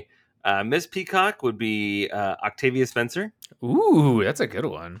say Miss Peacock would be Octavia Spencer. Ooh, that's a good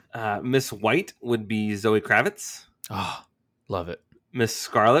one. Miss White would be Zoe Kravitz. Oh, love it. Miss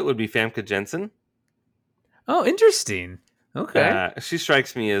Scarlet would be Famke Jensen. Oh, interesting. Okay. She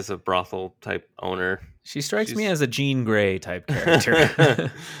strikes me as a brothel type owner. She strikes me She's as a Jean Grey type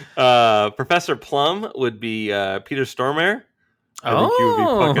character. Professor Plum would be Peter Stormare. I think he would be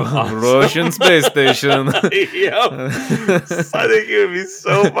Oh, fucking awesome. Russian space station. Yep. I think he would be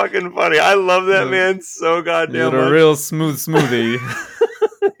so fucking funny. I love that man so goddamn You're much. a real smooth smoothie.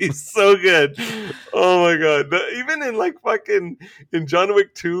 He's so good. Oh my god. Even in like fucking in John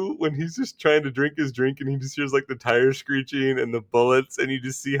Wick 2, when he's just trying to drink his drink and he just hears like the tires screeching and the bullets and you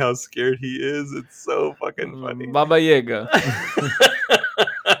just see how scared he is. It's so fucking funny. Baba Yaga.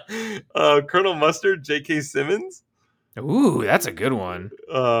 Colonel Mustard, J.K. Simmons. Ooh, that's a good one.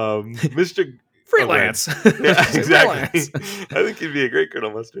 Mr. Freelance. Yeah, exactly. Freelance. I think he'd be a great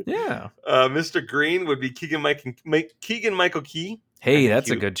Colonel Mustard. Yeah. Mr. Green would be Keegan Michael Key. Hey, that's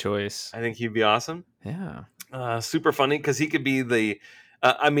a good choice. I think he'd be awesome. Yeah. Super funny because he could be the.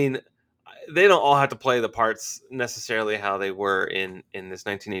 I mean, they don't all have to play the parts necessarily how they were in this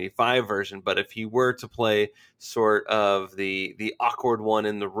 1985 version, but if he were to play sort of the awkward one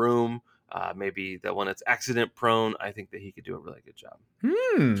in the room, maybe the one that's accident prone, I think that he could do a really good job.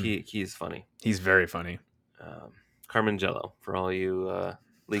 Key's funny. He's very funny. Carmen Jello for all you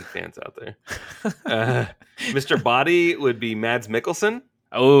League fans out there. Mr. Body would be Mads Mikkelsen.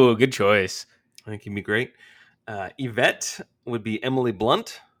 Oh, good choice. I think he'd be great. Yvette would be Emily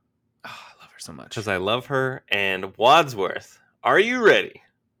Blunt. Oh, I love her so much. Because I love her. And Wadsworth. Are you ready?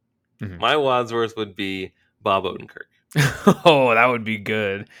 Mhm. My Wadsworth would be Bob Odenkirk. Oh, that would be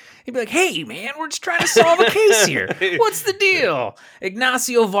good. He'd be like, hey, man, we're just trying to solve a case here. What's the deal?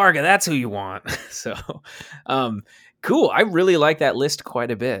 Ignacio Varga, that's who you want. So, cool. I really like that list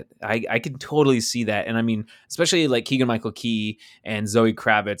quite a bit. I can totally see that. And I mean, especially like Keegan-Michael Key and Zoe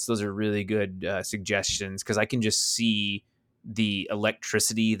Kravitz, those are really good suggestions because I can just see the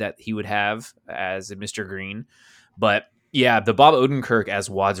electricity that he would have as a Mr. Green. But yeah, the Bob Odenkirk as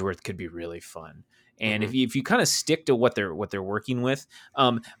Wadsworth could be really fun. And if you kind of stick to what they're working with,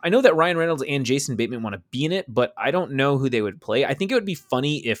 I know that Ryan Reynolds and Jason Bateman want to be in it, but I don't know who they would play. I think it would be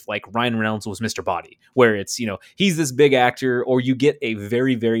funny if like Ryan Reynolds was Mr. Body, where it's, you know, he's this big actor, or you get a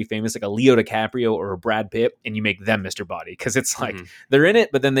very, very famous like a Leo DiCaprio or a Brad Pitt, and you make them Mr. Body because it's like they're in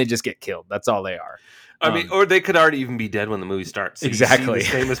it, but then they just get killed. That's all they are. I mean, or they could already even be dead when the movie starts. So exactly. You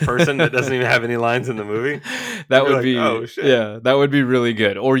see this famous person that doesn't even have any lines in the movie. That would be, oh shit. Yeah, that would be really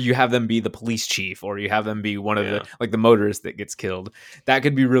good. Or you have them be the police chief, or you have them be one of the like the motorist that gets killed. That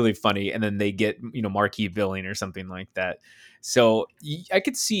could be really funny. And then they get, you know, marquee billing or something like that. So I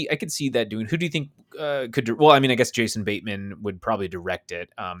could see that doing. Who do you think could? Well, I mean, I guess Jason Bateman would probably direct it.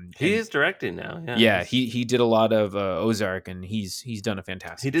 He is directing now. Yeah, he did a lot of Ozark, and he's done a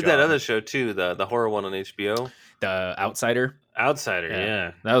fantastic. He did job. that other show too, the horror one on HBO, The Outsider.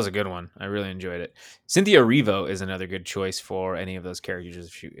 Yeah, that was a good one. I really enjoyed it. Cynthia Erivo is another good choice for any of those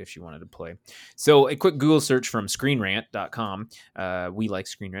characters if you wanted to play. So a quick Google search from ScreenRant.com. We like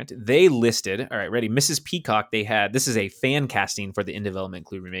Screen Rant. They listed, all right, ready, Mrs. Peacock. They had, this is a fan casting for the In Development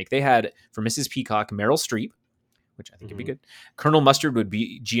Clue remake. They had for Mrs. Peacock Meryl Streep, which I think would be good. Colonel Mustard would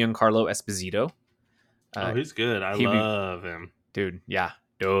be Giancarlo Esposito. He's good. I love him, dude. Yeah,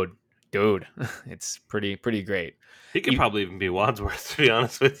 dude. It's pretty great. He could probably even be Wadsworth, to be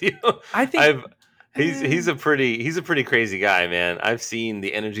honest with you. I think he's a pretty crazy guy, man. I've seen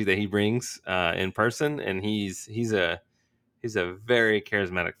the energy that he brings in person, and he's a very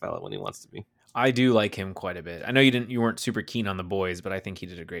charismatic fellow when he wants to be. I do like him quite a bit. I know you weren't super keen on The Boys, but I think he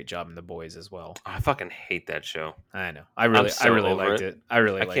did a great job in The Boys as well. I fucking hate that show. I know. I really liked it.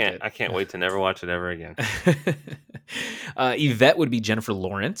 I can't wait to never watch it ever again. Yvette would be Jennifer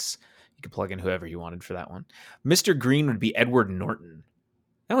Lawrence. You could plug in whoever you wanted for that one. Mr. Green would be Edward Norton.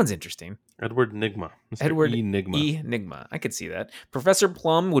 That one's interesting. Edward Nygma. Edward Nygma. E. Nygma. I could see that. Professor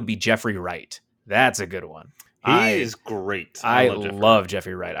Plum would be Jeffrey Wright. That's a good one. He is great. I love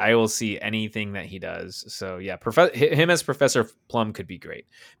Jeffrey Wright. I will see anything that he does. So yeah, him as Professor Plum could be great.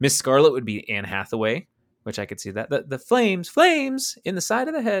 Miss Scarlet would be Anne Hathaway, which I could see that. The flames in the side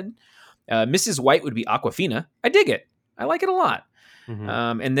of the head. Mrs. White would be Aquafina. I dig it. I like it a lot.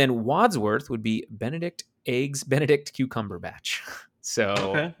 Mm-hmm. And then Wadsworth would be Benedict Cumberbatch.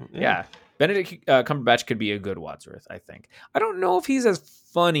 So yeah. Benedict Cumberbatch could be a good Wadsworth, I think. I don't know if he's as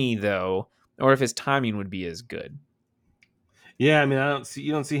funny though, or if his timing would be as good. Yeah, I mean,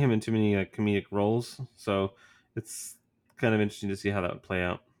 you don't see him in too many comedic roles, so it's kind of interesting to see how that would play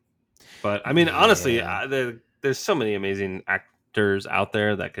out. But I mean, honestly, there's so many amazing actors out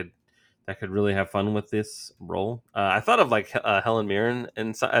there that could really have fun with this role. I thought of like Helen Mirren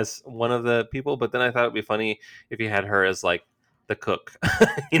as one of the people, but then I thought it'd be funny if you had her as like the cook,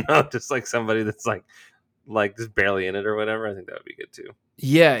 just like somebody that's like just barely in it or whatever. I think that would be good too.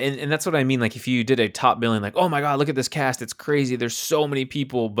 Yeah, and that's what I mean. Like if you did a top billing, like, oh my God, look at this cast. It's crazy. There's so many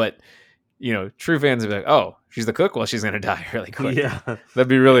people, but true fans would be like, oh, she's the cook? Well, she's going to die really quick. Yeah. That'd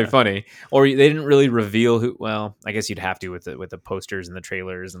be really funny. Or they didn't really reveal who, well, I guess you'd have to with the posters and the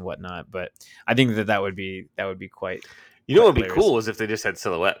trailers and whatnot. But I think that would be quite. What would be cool is if they just had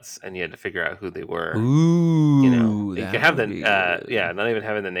silhouettes and you had to figure out who they were. Ooh, you could have them. Not even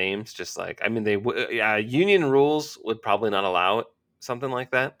having the names. Just like, I mean, union rules would probably not allow it, something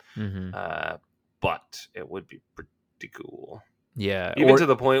like that. Mm-hmm. But it would be pretty cool. Yeah, even to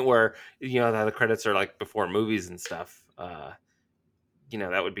the point where how the credits are like before movies and stuff.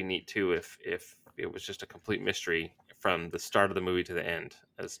 That would be neat too if it was just a complete mystery from the start of the movie to the end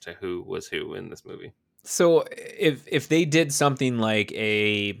as to who was who in this movie. So if they did something like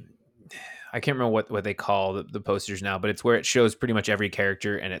I can't remember what they call the posters now, but it's where it shows pretty much every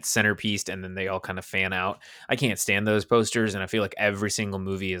character and it's centerpieced and then they all kind of fan out. I can't stand those posters, and I feel like every single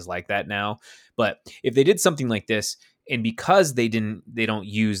movie is like that now. But if they did something like this, and because they don't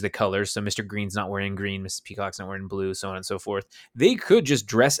use the colors, so Mr. Green's not wearing green, Mrs. Peacock's not wearing blue, so on and so forth, they could just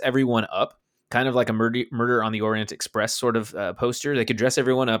dress everyone up, kind of like a Murder on the Orient Express sort of poster. They could dress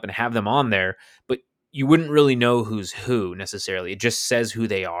everyone up and have them on there, but you wouldn't really know who's who necessarily. It just says who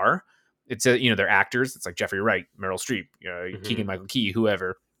they are. It's they're actors. It's like Jeffrey Wright, Meryl Streep, Keegan-Michael Key,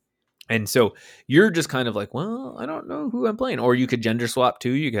 whoever. And so you're just kind of like, well, I don't know who I'm playing. Or you could gender swap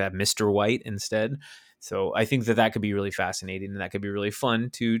too. You could have Mr. White instead. So I think that could be really fascinating, and that could be really fun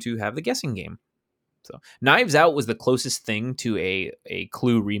to have the guessing game. So Knives Out was the closest thing to a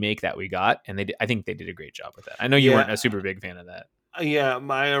Clue remake that we got, and I think they did a great job with that. I know you weren't a super big fan of that. Yeah,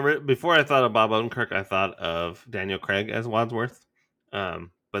 before I thought of Bob Odenkirk, I thought of Daniel Craig as Wadsworth,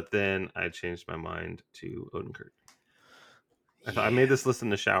 but then I changed my mind to Odenkirk. I made this list in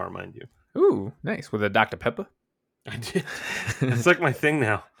the shower, mind you. Ooh, nice. With a Dr. Pepper? I did. It's like my thing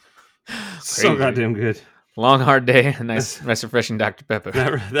now. So goddamn good. Long hard day, nice refreshing Dr. Pepper.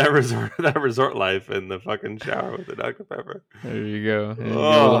 That resort life in the fucking shower with the Dr. Pepper. There you go.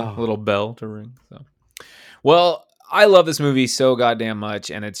 A little bell to ring. So, well, I love this movie so goddamn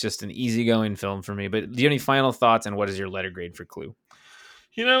much, and it's just an easygoing film for me. But do you have any final thoughts, and what is your letter grade for Clue?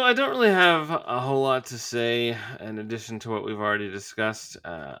 I don't really have a whole lot to say in addition to what we've already discussed.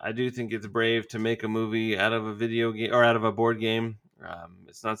 I do think it's brave to make a movie out of a video game or out of a board game.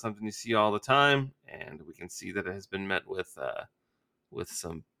 It's not something you see all the time, and we can see that it has been met with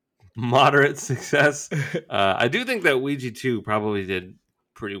some moderate success. I do think that Ouija 2 probably did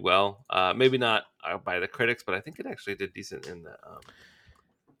pretty well. Maybe not by the critics, but I think it actually did decent in the.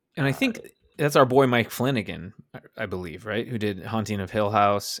 And I think that's our boy Mike Flanagan, I believe, right? Who did Haunting of Hill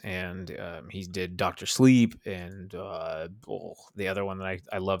House, and he did Dr. Sleep, and the other one that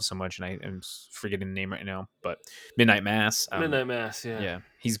I love so much, and I am forgetting the name right now, but Midnight Mass. Midnight Mass, yeah,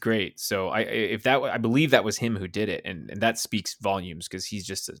 he's great. So I believe that was him who did it, and that speaks volumes because he's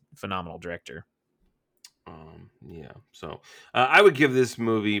just a phenomenal director. So I would give this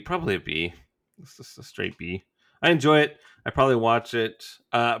movie probably a B. It's just a straight B. I enjoy it. I probably watch it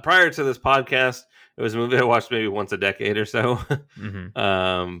prior to this podcast. It was a movie I watched maybe once a decade or so.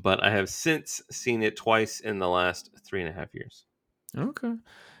 Mm-hmm. But I have since seen it twice in the last 3.5 years. Okay.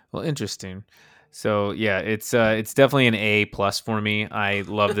 Well, interesting. So yeah, it's definitely an A+ for me. I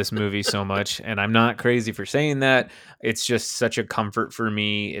love this movie so much, and I'm not crazy for saying that. It's just such a comfort for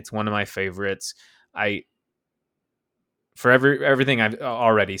me. It's one of my favorites. for everything I've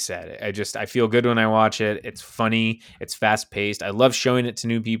already said. I feel good when I watch it. It's funny. It's fast paced. I love showing it to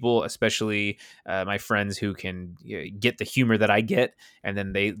new people, especially my friends who can get the humor that I get, and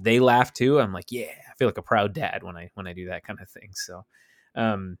then they laugh too. I'm like, yeah, I feel like a proud dad when I do that kind of thing. So,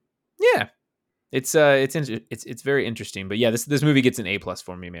 yeah, it's very interesting. But yeah, this movie gets an A+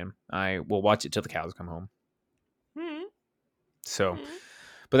 for me, man. I will watch it till the cows come home. So,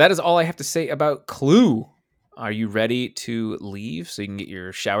 but that is all I have to say about Clue. Are you ready to leave so you can get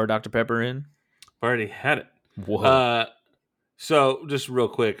your shower Dr. Pepper in? I've already had it. Whoa. So just real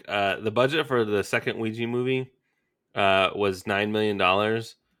quick, the budget for the second Ouija movie was $9 million,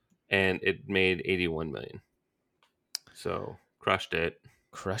 and it made $81 million. So crushed it.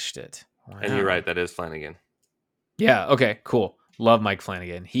 Wow. And you're right, that is Flanagan. Yeah. Okay. Cool. Love Mike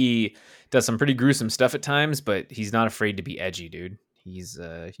Flanagan. He does some pretty gruesome stuff at times, but he's not afraid to be edgy, dude. He's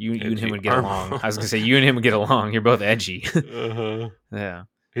you and him would get along. I was gonna say you and him would get along. You're both edgy. Yeah.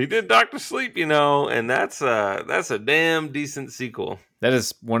 He did Dr. Sleep, and that's a damn decent sequel. That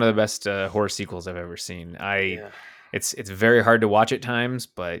is one of the best horror sequels I've ever seen. It's very hard to watch at times,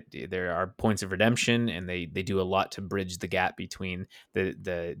 but there are points of redemption, and they do a lot to bridge the gap between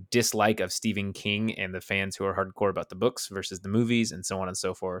the dislike of Stephen King and the fans who are hardcore about the books versus the movies and so on and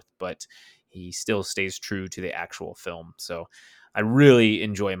so forth. But he still stays true to the actual film. So I really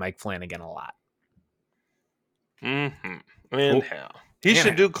enjoy Mike Flanagan a lot. Mm-hmm. And hell, he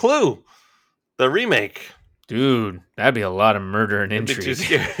should do Clue, the remake. Dude, that'd be a lot of murder and intrigue. Too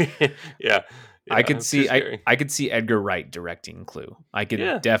scary. Yeah. I could see Edgar Wright directing Clue. I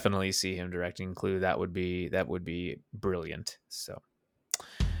could definitely see him directing Clue. That would be brilliant. So,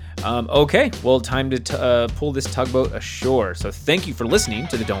 okay, well, time to pull this tugboat ashore. So, thank you for listening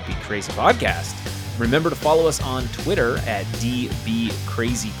to the Don't Be Crazy podcast. Remember to follow us on Twitter at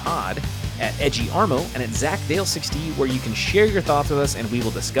DBCrazyPod, at EdgyArmo, and at ZachDale60, where you can share your thoughts with us and we will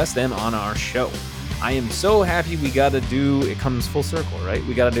discuss them on our show. I am so happy we got to do, it comes full circle, right?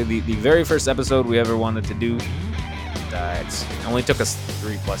 We got to do the very first episode we ever wanted to do, and it only took us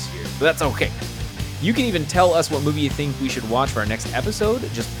 3+ years, but that's okay. You can even tell us what movie you think we should watch for our next episode.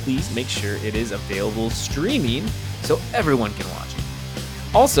 Just please make sure it is available streaming so everyone can watch it.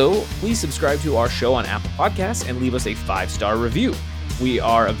 Also, please subscribe to our show on Apple Podcasts and leave us a 5-star review. We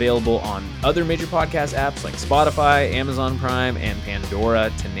are available on other major podcast apps like Spotify, Amazon Prime, and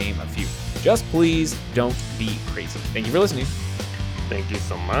Pandora, to name a few. Just please don't be crazy. Thank you for listening. Thank you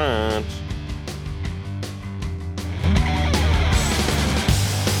so much.